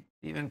maybe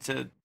even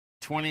to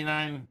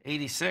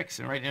 29.86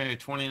 and right now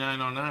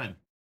 29.09.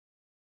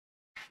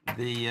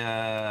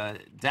 The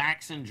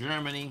DAX in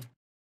Germany,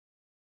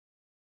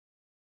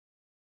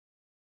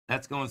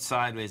 that's going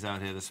sideways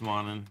out here this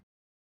morning.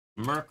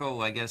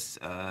 Merkel, I guess,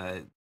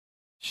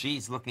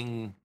 she's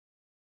looking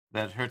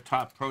that her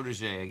top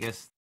protege, I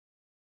guess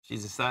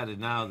she's decided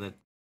now that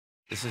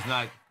this is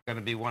not going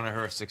to be one of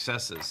her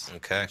successes.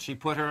 Okay. She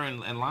put her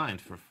in line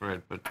for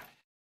it, but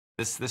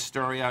this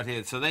story out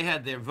here. So they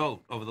had their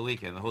vote over the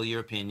weekend, the whole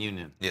European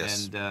Union.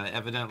 Yes. And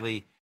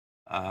evidently,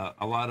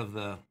 a lot of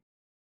the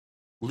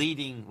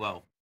leading,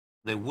 well,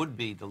 they would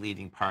be the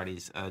leading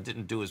parties,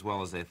 didn't do as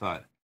well as they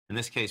thought. In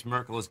this case,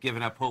 Merkel has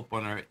given up hope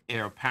on her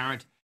heir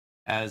apparent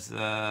and is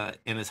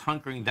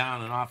hunkering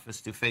down in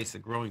office to face the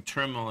growing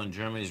turmoil in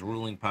Germany's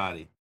ruling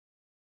party.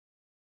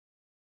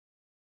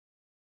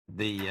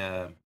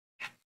 Yeah,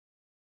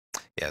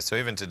 so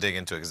even to dig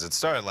into it, because it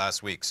started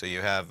last week, so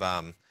you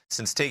have,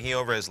 since taking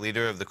over as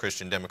leader of the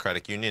Christian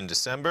Democratic Union in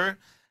December,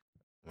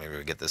 maybe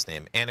we get this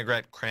name,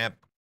 Annegret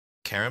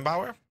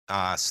Kramp-Karrenbauer,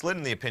 slid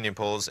in the opinion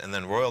polls and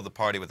then roiled the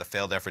party with a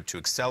failed effort to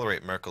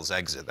accelerate Merkel's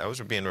exit. That was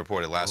being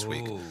reported last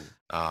week.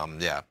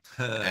 Yeah.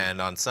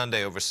 And on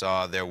Sunday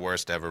oversaw their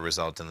worst ever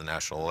result in the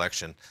national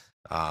election.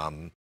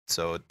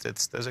 So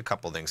there's a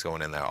couple things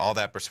going in there. All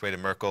that persuaded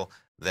Merkel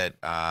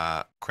that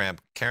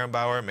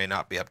Kramp-Karrenbauer may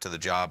not be up to the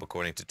job,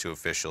 according to two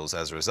officials.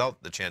 As a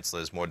result, the chancellor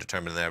is more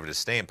determined than ever to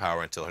stay in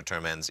power until her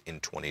term ends in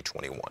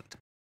 2021.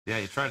 Yeah,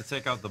 you try to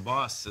take out the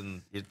boss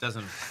and it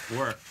doesn't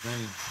work.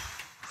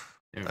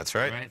 Then That's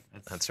right.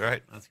 That's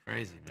right. That's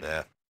crazy, man.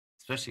 Yeah.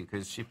 Especially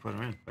because she put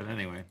her in. But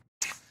anyway.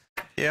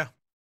 Yeah.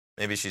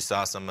 Maybe she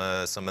saw some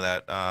of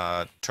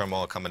that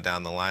turmoil coming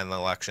down the line in the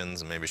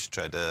elections, and maybe she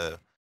tried to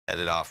head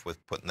it off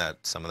with putting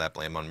some of that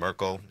blame on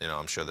Merkel. You know,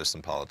 I'm sure there's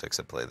some politics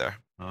at play there.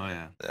 Oh,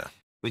 yeah. Yeah.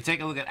 We take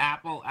a look at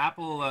Apple.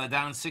 Apple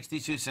down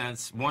 62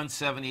 cents,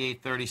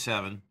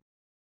 178.37.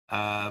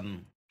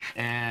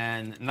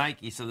 And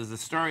Nike. So there's a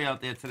story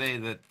out there today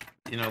that,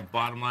 you know,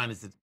 bottom line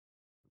is that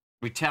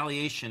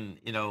retaliation,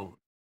 you know,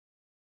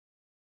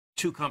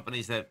 two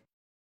companies that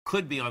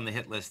could be on the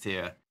hit list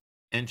here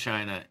in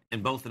China,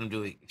 and both of them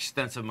do an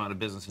extensive amount of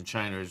business in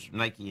China, is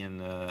Nike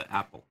and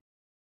Apple.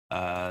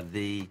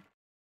 The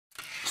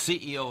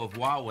CEO of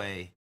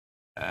Huawei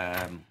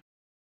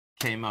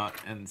came out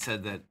and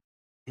said that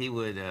he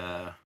would,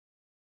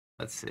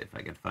 let's see if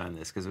I can find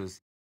this, because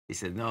he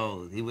said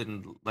no, he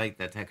wouldn't like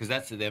that, because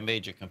that's their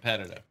major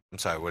competitor. I'm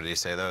sorry, what did he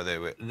say, though?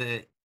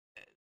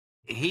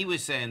 He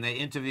was saying, they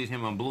interviewed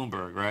him on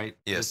Bloomberg, right?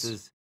 Yes. This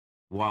is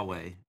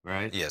Huawei,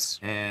 right? Yes.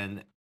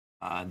 And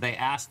they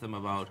asked him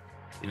about,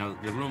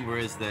 the rumor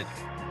is that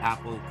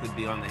Apple could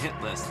be on the hit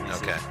list. And he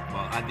said,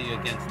 well, I'd be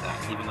against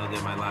that, even though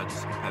they're my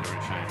largest competitor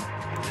in China.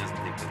 He doesn't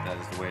think that that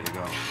is the way to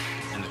go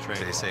in the trade.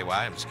 Did he say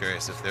why? I'm just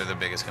curious if they're the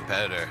biggest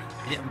competitor.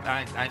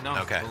 Yeah, I know.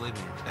 Okay. Believe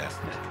me. Yeah.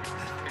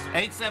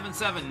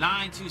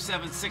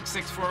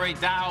 877-927-6648.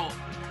 Dow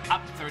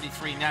up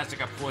 33,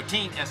 Nasdaq up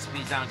 14,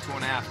 S&P down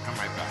 2.5. Come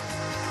right back.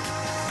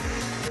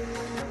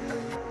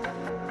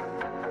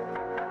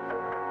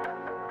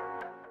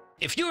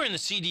 If you're in the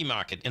CD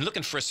market and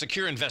looking for a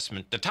secure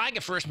investment, the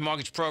Tiger First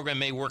Mortgage Program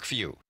may work for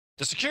you.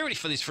 The security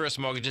for these first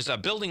mortgages are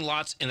building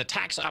lots in the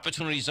tax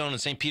opportunity zone in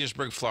St.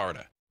 Petersburg,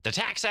 Florida. The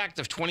Tax Act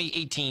of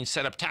 2018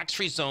 set up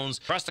tax-free zones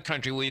across the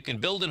country where you can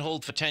build and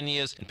hold for 10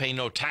 years and pay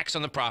no tax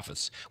on the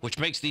profits, which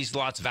makes these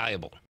lots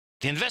valuable.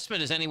 The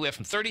investment is anywhere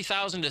from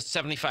 $30,000 to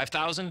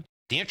 $75,000.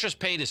 The interest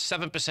paid is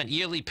 7%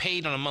 yearly,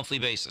 paid on a monthly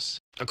basis.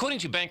 According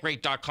to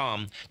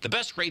Bankrate.com, the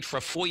best rate for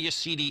a 4-year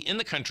CD in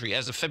the country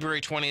as of February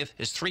 20th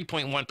is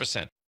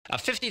 3.1%. A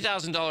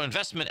 $50,000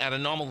 investment at a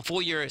normal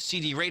 4-year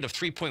CD rate of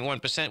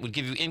 3.1% would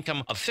give you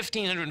income of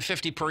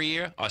 $1,550 per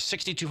year or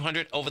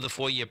 $6,200 over the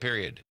 4-year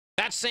period.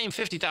 That same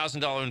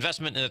 $50,000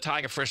 investment in the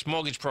Tiger First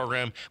Mortgage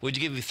Program would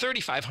give you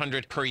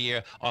 $3,500 per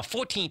year or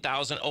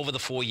 $14,000 over the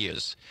 4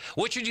 years.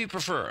 Which would you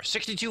prefer,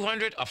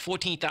 $6,200 or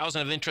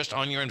 $14,000 of interest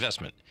on your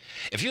investment?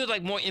 If you would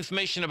like more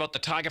information about the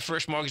Tiger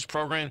First Mortgage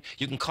Program,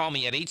 you can call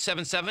me at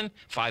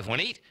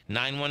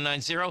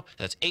 877-518-9190.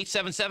 That's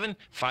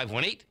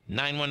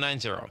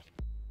 877-518-9190.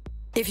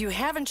 If you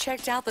haven't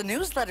checked out the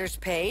newsletters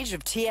page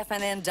of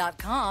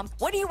TFNN.com,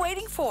 what are you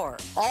waiting for?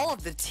 All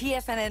of the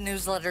TFNN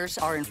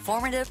newsletters are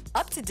informative,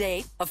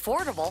 up-to-date,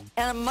 affordable,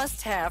 and a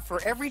must-have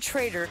for every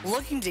trader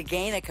looking to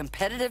gain a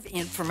competitive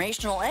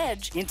informational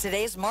edge in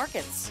today's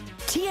markets.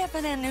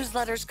 TFNN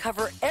newsletters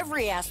cover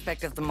every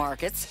aspect of the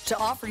markets to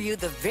offer you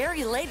the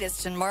very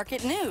latest in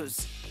market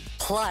news.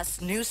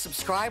 Plus, new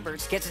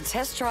subscribers get to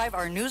test drive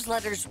our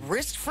newsletters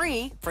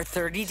risk-free for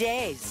 30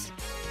 days.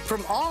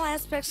 From all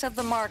aspects of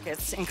the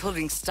markets,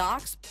 including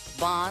stocks,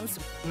 bonds,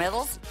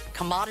 metals,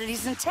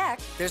 commodities, and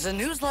tech, there's a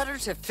newsletter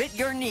to fit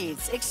your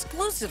needs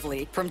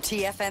exclusively from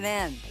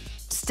TFNN.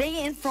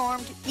 Stay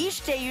informed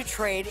each day you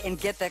trade and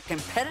get that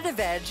competitive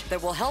edge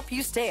that will help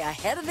you stay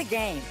ahead of the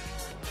game.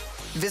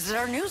 Visit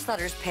our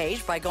newsletters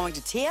page by going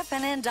to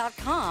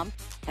TFNN.com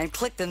and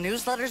click the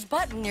newsletters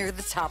button near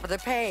the top of the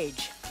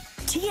page.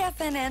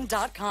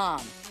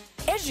 TFNN.com,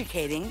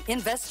 educating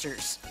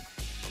investors.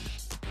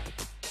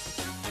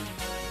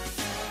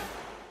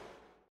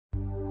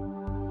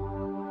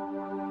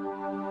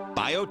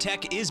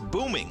 Biotech is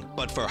booming,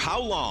 but for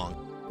how long?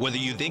 Whether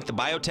you think the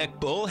biotech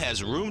bull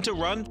has room to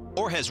run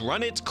or has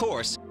run its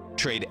course,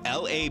 trade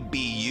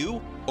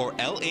LABU or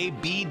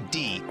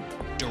LABD.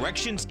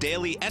 Directions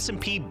Daily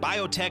S&P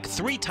Biotech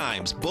 3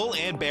 times bull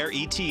and bear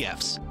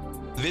ETFs.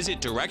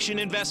 Visit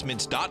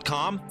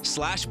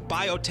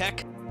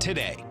directioninvestments.com/biotech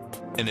today.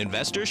 An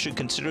investor should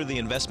consider the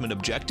investment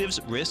objectives,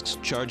 risks,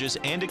 charges,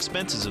 and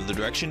expenses of the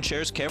Direction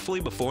shares carefully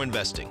before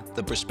investing.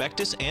 The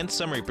prospectus and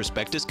summary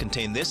prospectus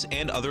contain this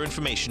and other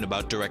information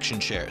about Direction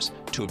shares.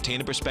 To obtain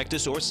a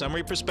prospectus or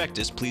summary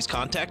prospectus, please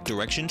contact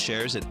Direction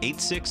shares at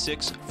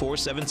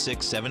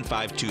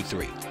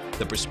 866-476-7523.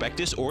 The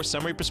prospectus or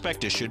summary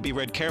prospectus should be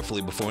read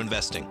carefully before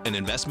investing. An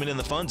investment in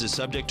the funds is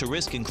subject to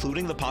risk,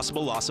 including the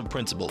possible loss of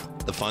principal.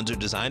 The funds are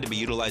designed to be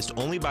utilized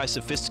only by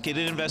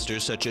sophisticated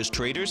investors such as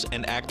traders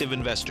and active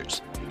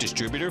investors.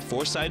 Distributor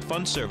Foreside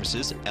Fund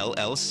Services,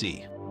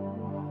 LLC.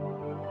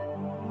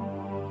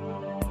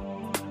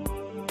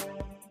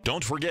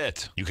 Don't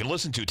forget, you can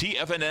listen to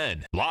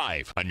TFNN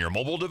live on your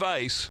mobile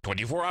device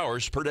 24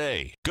 hours per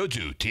day. Go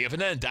to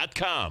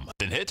TFNN.com,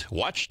 then hit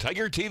Watch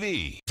Tiger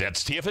TV.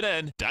 That's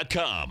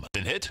TFNN.com,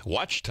 then hit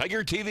Watch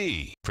Tiger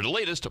TV for the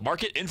latest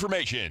market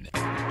information.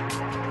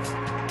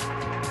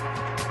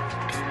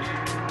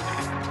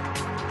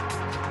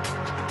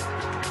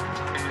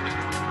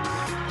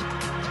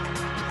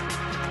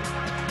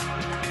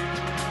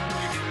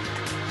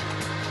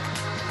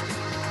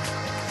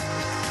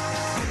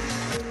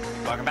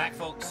 Welcome back,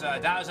 folks.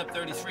 Dow's up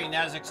 33,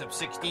 Nasdaq's up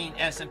 16,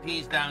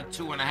 S&P's down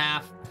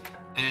 2.5.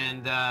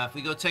 And if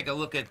we go take a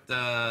look at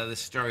this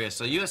story,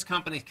 so U.S.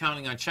 companies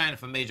counting on China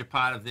for a major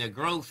part of their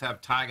growth have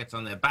targets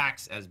on their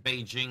backs as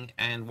Beijing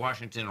and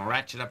Washington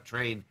ratchet up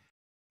trade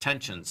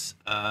tensions.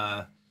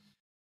 So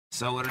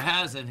what it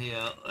has in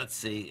here, let's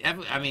see.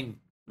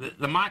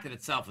 The market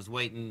itself is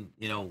waiting,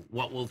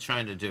 what we're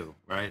trying to do,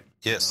 right?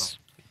 Yes.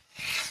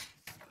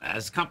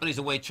 as companies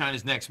await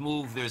China's next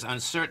move, there's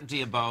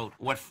uncertainty about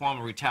what form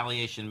of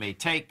retaliation may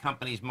take.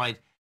 Companies might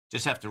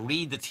just have to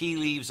read the tea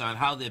leaves on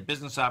how their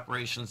business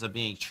operations are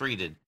being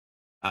treated.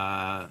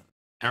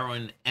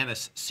 Aaron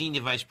Ennis,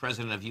 Senior Vice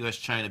President of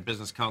U.S.-China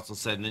Business Council,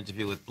 said in an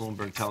interview with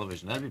Bloomberg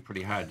Television. That'd be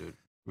pretty hard to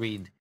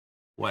read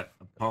what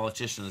a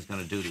politician is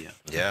going to do to you.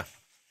 Yeah,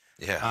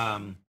 yeah.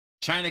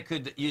 China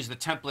could use the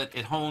template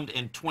it honed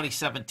in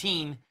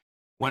 2017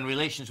 when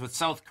relations with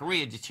South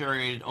Korea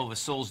deteriorated over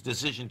Seoul's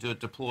decision to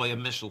deploy a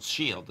missile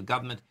shield. The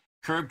government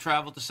curbed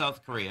travel to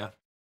South Korea,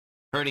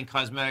 hurting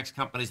cosmetics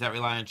companies that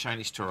rely on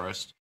Chinese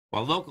tourists,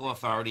 while local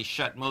authorities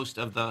shut most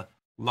of the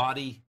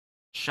Lottie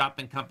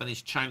shopping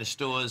companies' China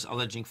stores,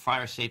 alleging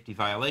fire safety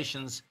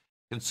violations.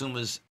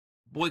 Consumers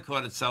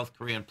boycotted South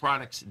Korean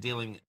products,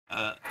 dealing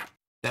a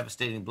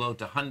devastating blow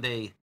to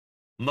Hyundai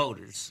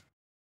Motors.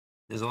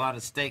 There's a lot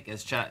at stake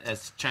as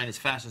China's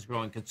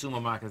fastest-growing consumer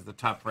market is the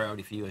top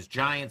priority for U.S.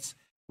 giants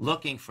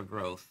looking for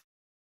growth.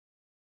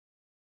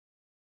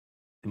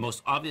 The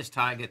most obvious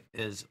target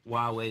is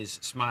Huawei's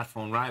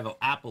smartphone rival,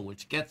 Apple,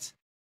 which gets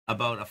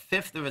about a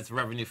fifth of its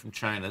revenue from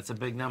China. That's a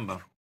big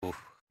number.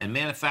 Oof. And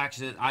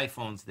manufactures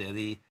iPhones there.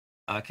 The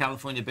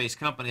California-based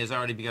company has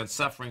already begun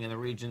suffering in the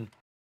region,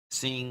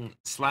 seeing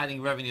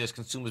sliding revenue as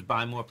consumers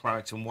buy more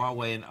products from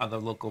Huawei and other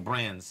local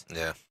brands.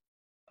 Yeah.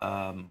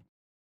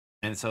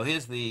 And so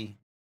here's the...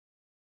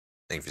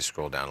 I think if you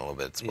scroll down a little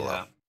bit, it's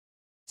below.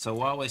 So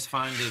Huawei's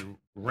founder,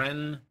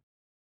 Ren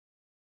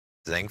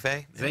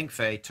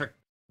Zhengfei took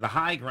the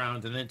high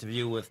ground in an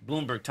interview with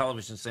Bloomberg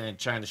Television, saying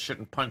China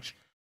shouldn't punch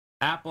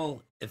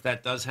Apple. If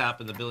that does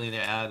happen, the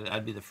billionaire added,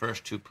 I'd be the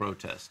first to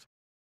protest.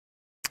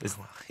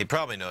 He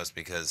probably knows,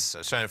 because I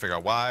was trying to figure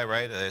out why,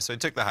 right? So he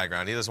took the high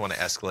ground. He doesn't want to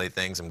escalate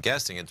things. I'm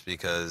guessing it's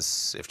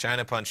because if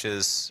China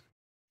punches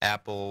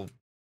Apple,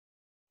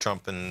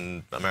 Trump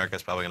and America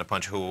is probably going to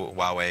punch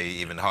Huawei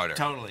even harder.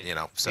 Totally. You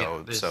know,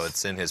 so Yeah, so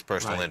it's in his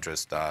personal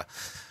interest.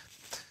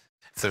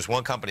 If there's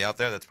one company out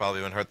there that's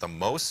probably been hurt the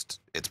most,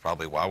 it's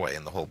probably Huawei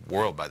in the whole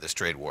world by this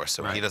trade war.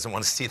 So he doesn't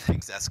want to see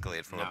things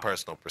escalate from a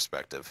personal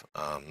perspective.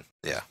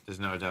 Yeah. There's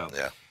no doubt.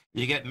 Yeah.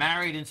 You get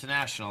Marriott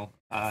International.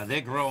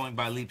 They're growing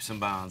by leaps and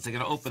bounds. They're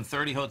going to open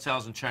 30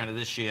 hotels in China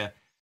this year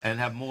and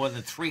have more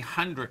than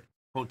 300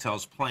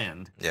 hotels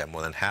planned. Yeah,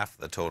 more than half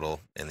the total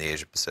in the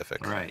Asia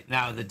Pacific. Right.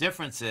 Now, the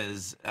difference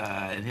is,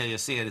 and here you'll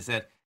see it, is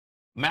that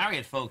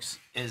Marriott, folks,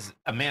 is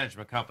a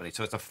management company.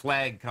 So it's a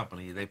flag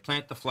company. They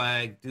plant the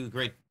flag, do a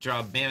great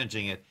job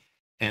managing it.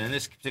 And in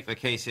this particular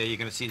case here, you're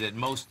going to see that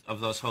most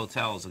of those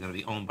hotels are going to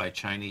be owned by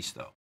Chinese,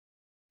 though.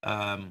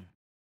 Okay,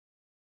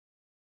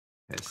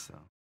 so...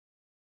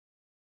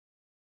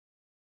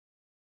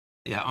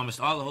 Yeah, almost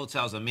all the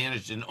hotels are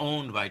managed and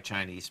owned by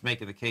Chinese,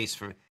 making the case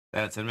for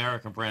that it's an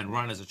American brand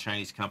run as a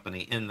Chinese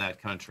company in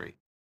that country.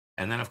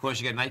 And then, of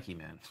course, you got Nike,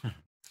 man.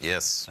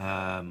 Yes.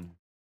 Now,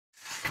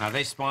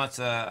 they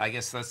sponsor, I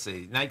guess, let's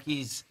see,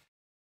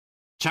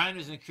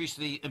 China's an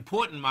increasingly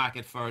important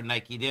market for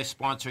Nike. They're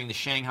sponsoring the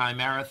Shanghai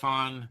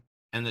Marathon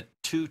and the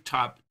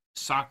top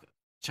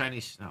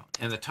Chinese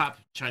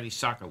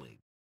soccer league.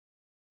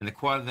 In the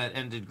quarter that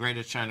ended,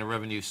 Greater China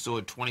revenue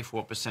soared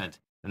 24%.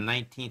 The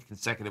 19th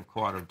consecutive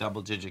quarter of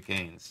double-digit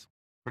gains.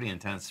 Pretty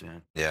intense,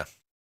 man. Yeah.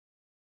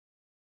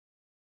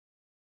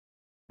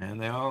 And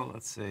they all,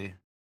 let's see.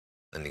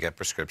 And you got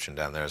prescription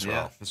down there as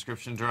well.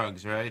 Prescription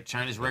drugs, right?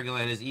 China's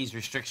regulators eased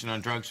restriction on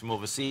drugs from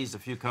overseas.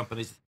 Few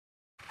companies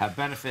have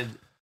benefited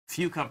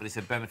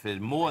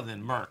more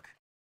than Merck.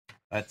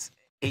 That's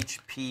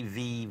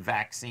HPV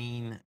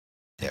vaccine.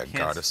 Yeah,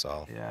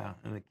 Gardasil. Yeah,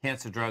 and the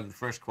cancer drug, the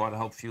first quarter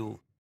helped fuel,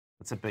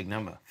 that's a big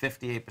number,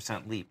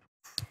 58% leap.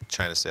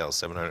 China sales,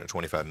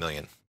 725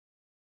 million.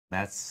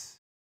 That's,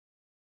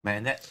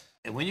 man, that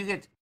when you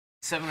get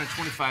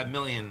 725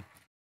 million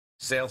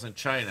sales in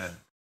China,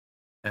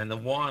 and the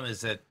yuan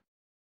is at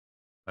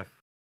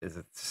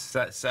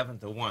 7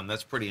 to 1,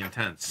 that's pretty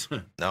intense.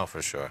 No,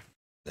 for sure.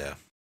 Yeah.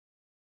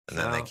 And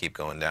then they keep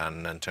going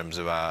down in terms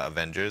of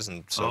Avengers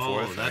and so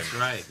forth. Oh, that's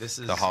right. This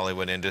is the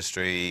Hollywood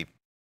industry.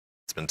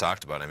 It's been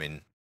talked about. I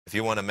mean, if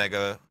you want a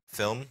mega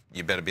film,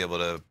 you better be able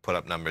to put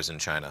up numbers in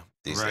China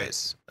these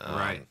days.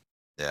 Right.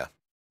 Yeah.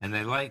 And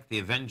they like the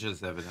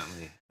Avengers,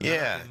 evidently.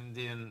 Yeah.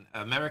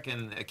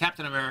 American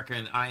Captain America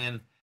and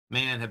Iron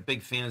Man have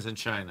big fans in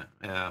China.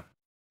 Yeah.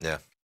 Yeah.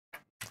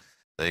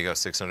 There you go,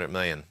 600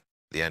 million,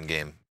 the end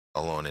game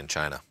alone in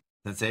China.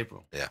 Since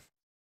April. Yeah.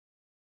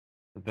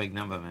 A big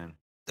number, man.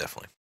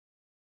 Definitely.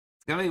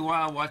 It's going to be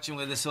wild watching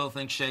where this whole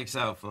thing shakes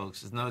out,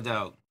 folks. There's no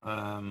doubt.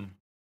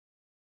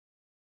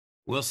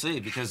 We'll see,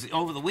 because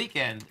over the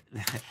weekend,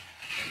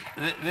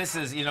 this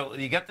is, you know,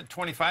 you got the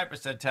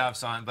 25%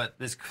 tariffs on, but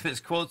there's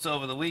quotes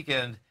over the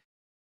weekend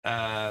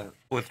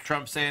with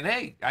Trump saying,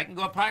 hey, I can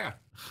go up higher.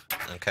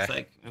 Okay. It's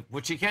like,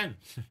 which you can.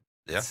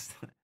 Yeah.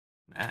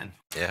 Man.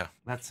 Yeah.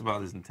 That's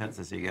about as intense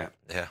as you get.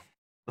 Yeah.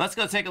 Let's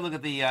go take a look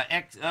at the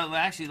X.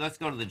 Actually, let's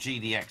go to the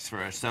GDX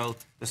first. So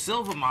the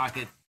silver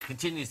market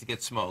continues to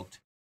get smoked.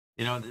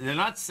 You know, they're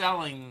not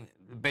selling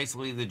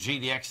basically the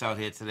GDX out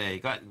here today.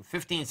 Got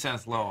 15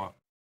 cents lower.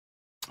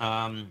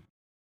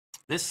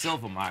 The this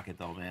silver market,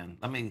 though, man.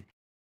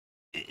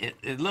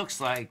 It looks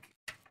like,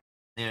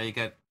 you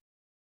got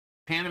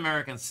Pan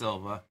American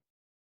silver,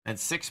 and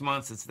 6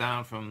 months it's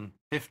down from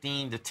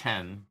 15 to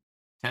 10,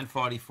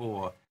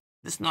 10.44.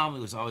 This normally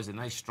was always a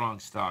nice strong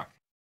stock,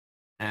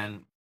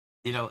 and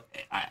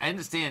I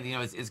understand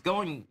it's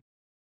going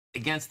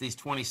against these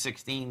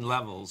 2016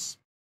 levels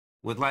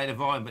with lighter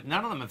volume, but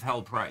none of them have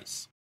held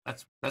price.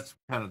 That's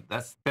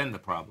been the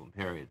problem.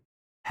 Period.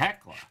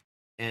 Hecla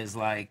is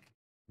like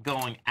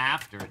going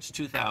after its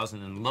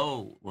 2000 and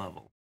low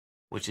level,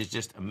 which is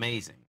just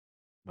amazing.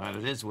 But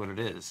it is what it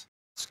is.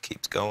 It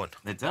keeps going.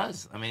 It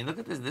does. I mean, look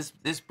at this.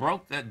 This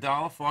broke that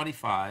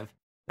 $1.45.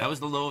 That was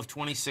the low of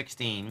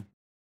 2016.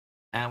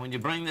 And when you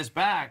bring this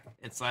back,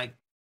 it's like,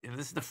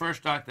 this is the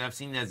first stock that I've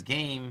seen that's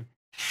gained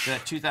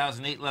that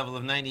 2008 level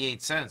of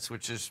 98 cents,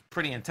 which is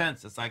pretty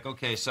intense. It's like,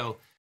 okay, so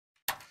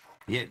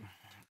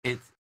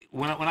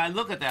when I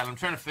look at that, I'm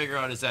trying to figure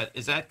out, is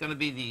that going to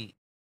be the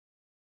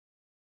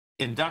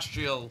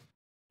industrial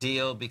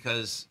deal?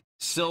 Because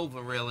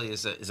silver really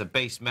is a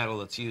base metal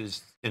that's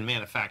used in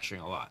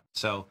manufacturing a lot.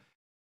 So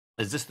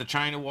is this the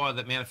China war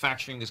that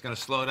manufacturing is going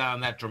to slow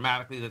down that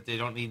dramatically, that they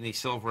don't need any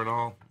silver at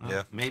all?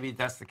 Yeah. Maybe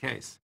that's the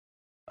case.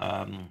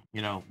 When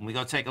we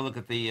go take a look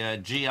at the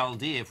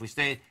GLD, if we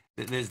stay,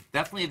 there's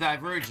definitely a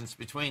divergence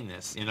between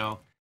this. The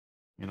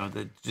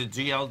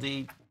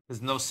GLD,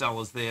 there's no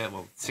sellers there.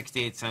 Well,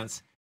 68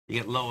 cents. You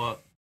get lower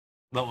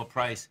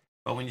price.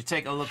 But when you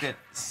take a look at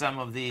some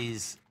of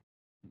these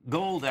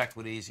gold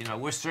equities,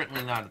 we're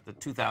certainly not at the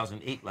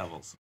 2008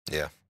 levels.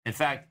 Yeah. In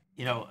fact,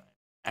 I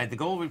had the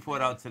gold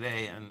report out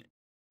today, and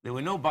there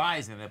were no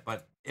buys in it.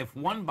 But if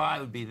one buy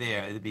would be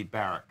there, it'd be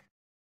Barrick.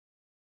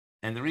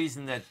 And the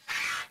reason that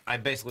I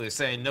basically was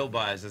saying no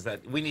buys is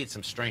that we need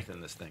some strength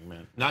in this thing,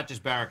 man. Not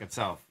just Barrick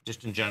itself,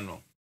 just in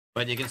general.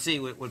 But you can see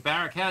what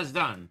Barrick has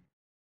done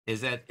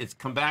is that it's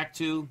come back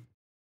to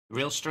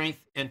real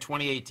strength in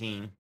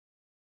 2018.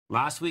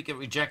 Last week it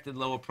rejected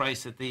lower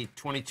price at the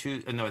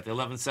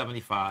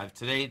 1175.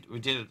 Today we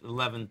did it at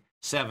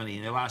 1170,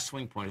 and the last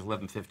swing point is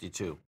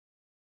 1152.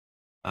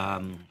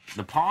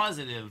 The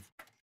positive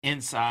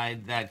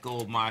inside that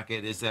gold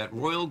market is that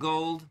Royal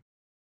Gold,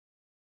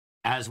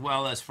 as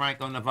well as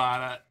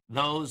Franco-Nevada,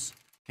 those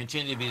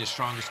continue to be the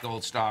strongest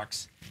gold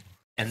stocks,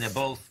 and they're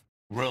both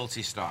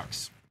royalty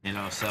stocks.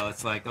 So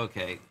it's like,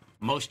 okay,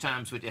 most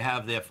times what you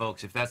have there,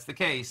 folks, if that's the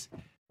case,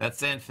 that's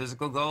saying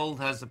physical gold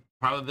has a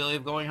probability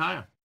of going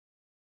higher.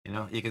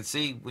 You can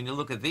see when you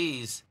look at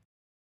these,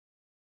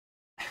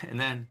 and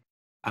then,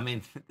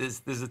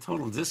 there's a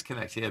total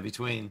disconnect here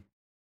between,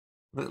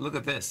 look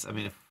at this.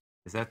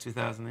 Is that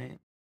 2008?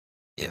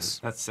 Yes.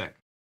 That's sick.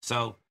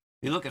 So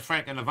you look at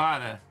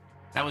Franco-Nevada,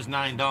 that was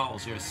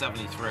 $9. You're at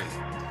 73.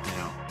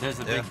 There's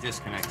a big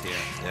disconnect here.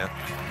 Yeah.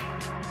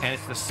 And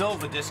it's the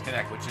silver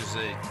disconnect, which is,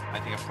 I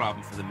think, a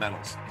problem for the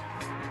metals.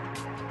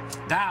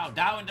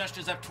 Dow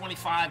Industrials up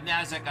 25,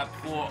 NASDAQ up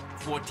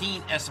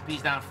 14,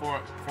 S&P's down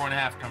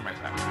 4.5. Come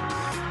right back.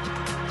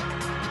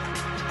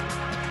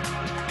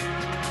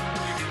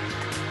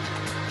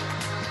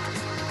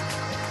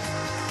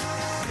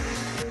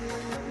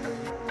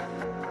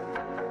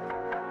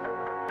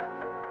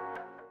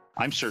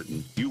 I'm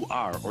certain you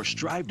are or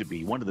strive to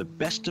be one of the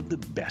best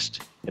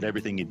at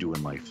everything you do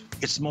in life.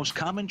 It's the most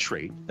common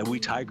trait that we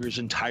tigers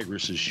and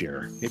tigresses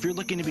share. If you're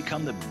looking to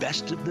become the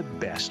best of the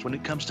best when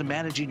it comes to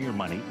managing your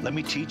money, let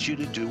me teach you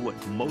to do what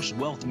most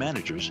wealth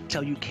managers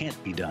tell you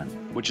can't be done,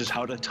 which is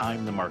how to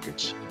time the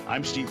markets.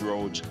 I'm Steve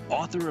Rhodes,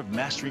 author of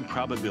Mastering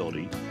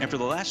Probability, and for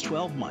the last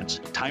 12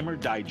 months, Timer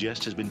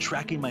Digest has been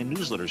tracking my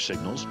newsletter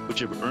signals, which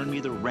have earned me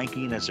the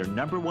ranking as their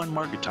 #1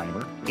 market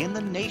timer in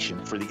the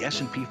nation for the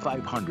S&P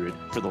 500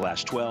 for the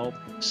last 12,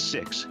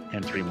 6,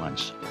 and 3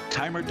 months.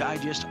 Timer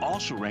Digest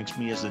also ranks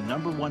me as the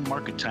 #1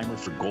 market timer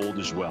for gold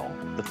as well.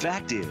 The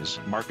fact is,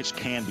 markets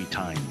can be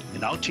timed,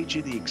 and I'll teach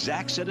you the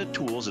exact set of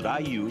tools that I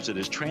use that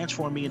has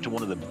transformed me into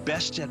one of the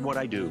best at what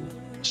I do.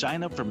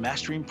 Sign up for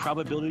Mastering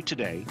Probability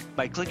today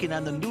by clicking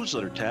on the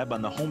newsletter tab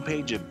on the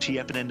homepage of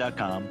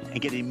TFNN.com and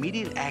get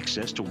immediate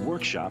access to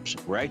workshops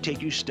where I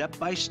take you step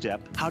by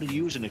step how to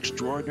use an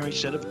extraordinary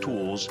set of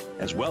tools,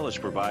 as well as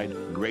provide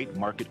great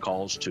market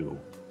calls too.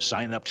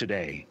 Sign up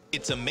today.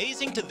 It's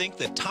amazing to think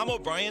that Tom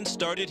O'Brien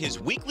started his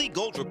weekly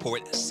gold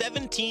report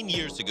 17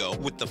 years ago,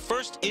 with the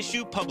first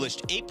issue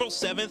published April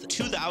 7th,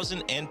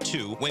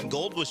 2002, when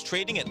gold was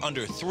trading at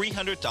under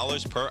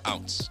 $300 per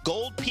ounce.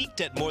 Gold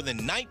peaked at more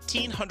than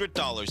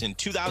 $1,900 in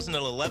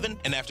 2011,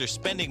 and after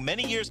spending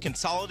many years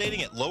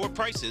consolidating at lower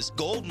prices,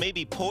 gold may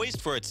be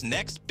poised for its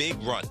next big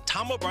run.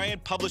 Tom O'Brien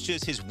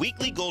publishes his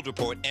weekly gold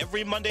report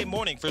every Monday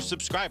morning for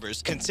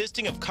subscribers,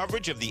 consisting of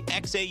coverage of the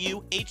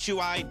XAU,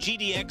 HUI,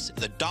 GDX,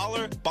 the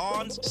dollar,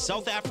 bonds,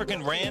 South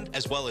African Rand,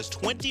 as well as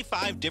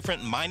 25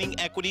 different mining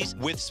equities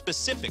with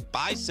specific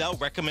buy-sell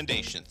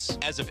recommendations.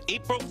 As of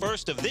April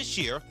 1st of this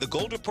year, the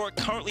Gold Report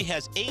currently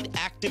has 8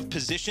 active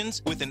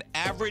positions with an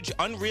average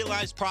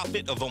unrealized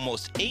profit of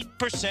almost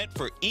 8%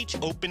 for each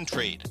open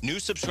trade. New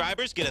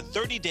subscribers get a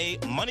 30-day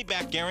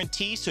money-back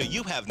guarantee, so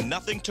you have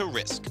nothing to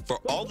risk. For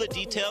all the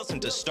details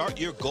and to start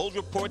your Gold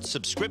Report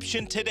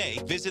subscription today,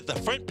 visit the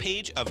front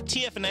page of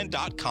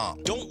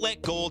TFNN.com. Don't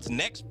let gold's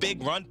next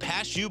big run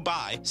pass you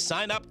by.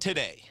 Sign up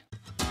today.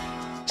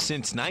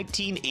 Since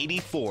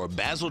 1984,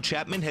 Basil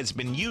Chapman has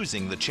been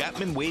using the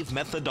Chapman Wave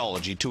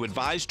methodology to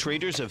advise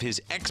traders of his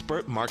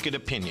expert market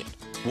opinion.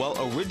 While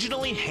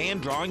originally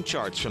hand-drawing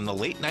charts from the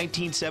late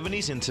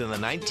 1970s into the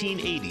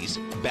 1980s,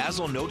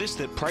 Basil noticed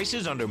that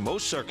prices under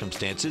most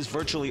circumstances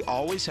virtually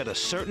always had a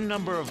certain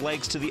number of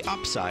legs to the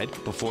upside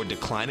before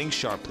declining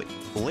sharply.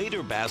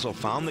 Later, Basil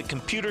found that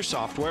computer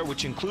software,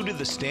 which included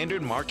the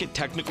standard market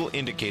technical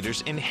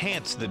indicators,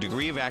 enhanced the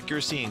degree of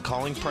accuracy in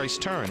calling price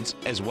turns,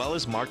 as well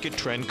as market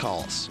trend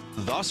calls.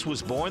 Thus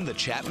was born the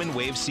Chapman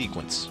Wave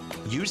sequence.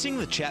 Using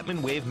the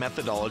Chapman Wave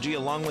methodology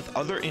along with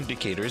other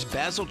indicators,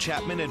 Basil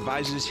Chapman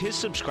advises his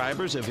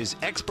subscribers of his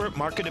expert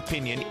market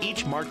opinion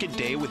each market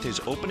day with his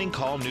opening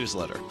call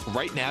newsletter.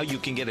 Right now, you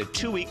can get a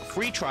 2-week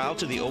free trial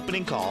to the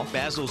opening call,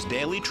 Basil's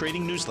daily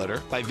trading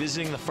newsletter, by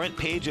visiting the front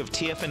page of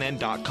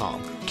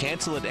TFNN.com.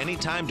 Cancel at any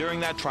time during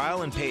that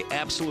trial and pay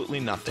absolutely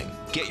nothing.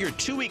 Get your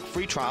 2-week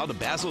free trial to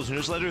Basil's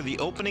newsletter, The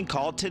Opening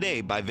Call,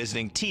 today by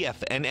visiting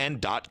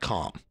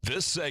TFNN.com.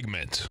 This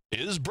segment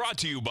is brought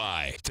to you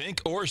by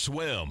Think or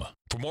Swim.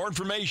 For more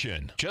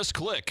information, just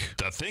click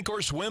the Think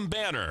or Swim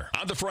banner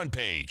on the front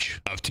page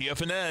of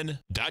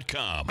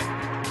TFNN.com.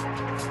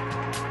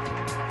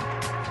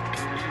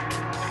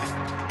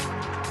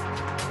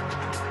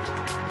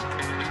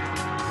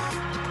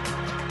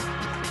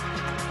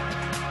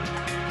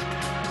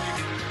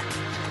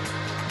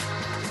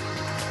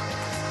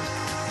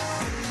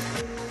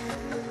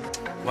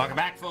 Welcome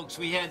back, folks.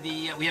 We have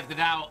the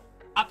Dow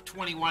up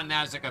 21,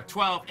 Nasdaq up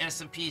 12,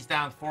 S&P's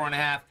down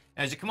 4.5.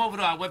 As you come over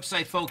to our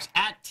website, folks,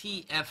 at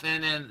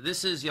TFNN,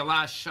 this is your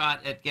last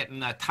shot at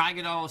getting a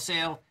Tiger Dollar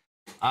sale.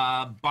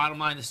 Bottom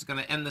line, this is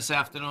going to end this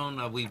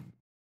afternoon. We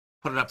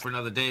put it up for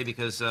another day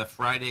because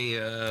Friday...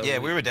 yeah,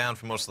 we were down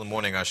for most of the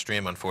morning, our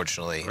stream,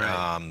 unfortunately.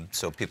 Right.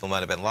 So people might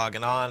have been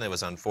logging on. It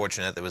was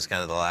unfortunate. It was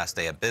kind of the last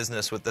day of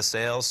business with the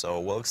sale, so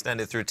we'll extend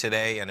it through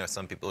today. I know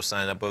some people are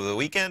signing up over the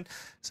weekend,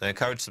 so I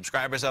encourage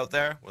subscribers out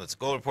there, whether it's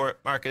Gold Report,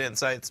 Market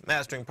Insights,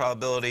 Mastering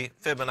Probability,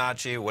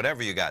 Fibonacci,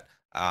 whatever you got.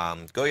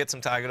 Go get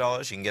some Tiger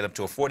Dollars. You can get up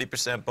to a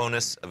 40%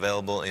 bonus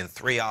available in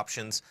 3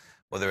 options,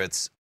 whether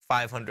it's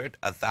 500,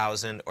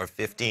 1,000, or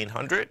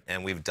 1,500,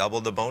 and we've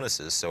doubled the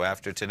bonuses. So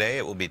after today,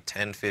 it will be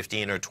 10,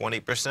 15, or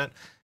 20%.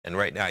 And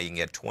right now, you can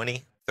get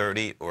 20,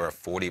 30, or a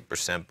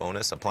 40%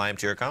 bonus. Apply them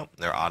to your account.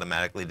 They're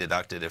automatically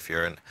deducted if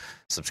you're a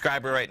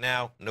subscriber right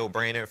now. No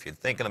brainer if you're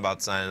thinking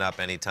about signing up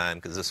anytime,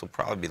 because this will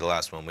probably be the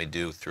last one we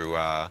do through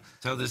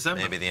till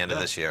December. Maybe the end of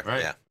this year.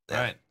 Right. Yeah.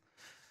 Right.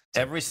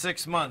 Every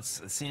 6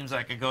 months, it seems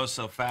like it goes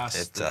so fast.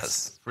 It does.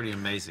 It's pretty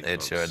amazing. It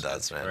folks. sure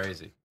does, man.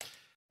 Crazy.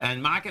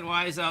 And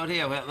market-wise out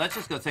here, well, let's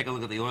just go take a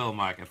look at the oil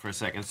market for a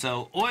second.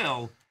 So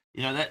oil,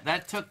 you know,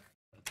 that took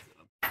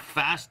a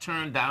fast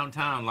turn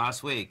downtown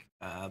last week,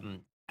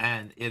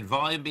 and it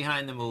volume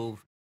behind the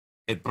move.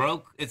 It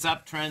broke its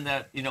uptrend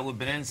that, you know, we've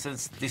been in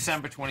since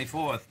December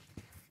 24th.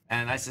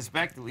 And I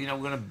suspect, you know,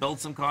 we're going to build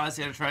some cars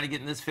here to try to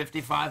get in this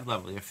 55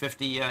 level, or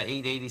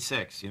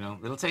 58.86. You know,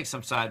 it'll take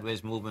some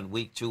sideways movement,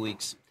 week, 2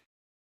 weeks.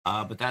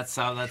 But that's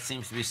how that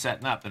seems to be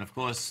setting up. And, of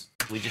course,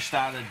 we just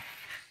started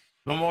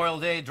Memorial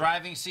Day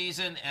driving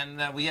season, and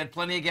we had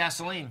plenty of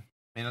gasoline.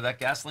 You know, that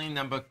gasoline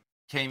number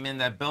came in,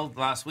 that build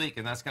last week,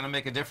 and that's going to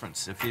make a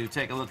difference. If you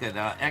take a look at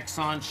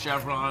Exxon,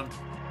 Chevron,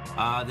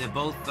 they're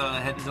both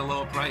heading to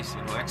lower price.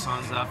 You know,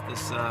 Exxon's off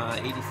this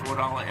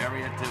 $84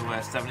 area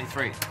to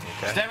 73. Okay.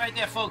 Stay right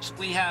there, folks.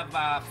 We have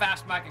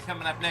Fast Market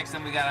coming up next,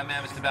 and we got our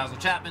man, Mr. Basil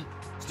Chapman,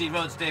 Steve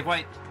Rhodes, Dave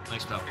White.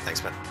 Thanks, Bill.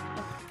 Thanks, man.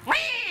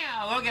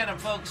 Wow! Look at him,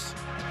 folks.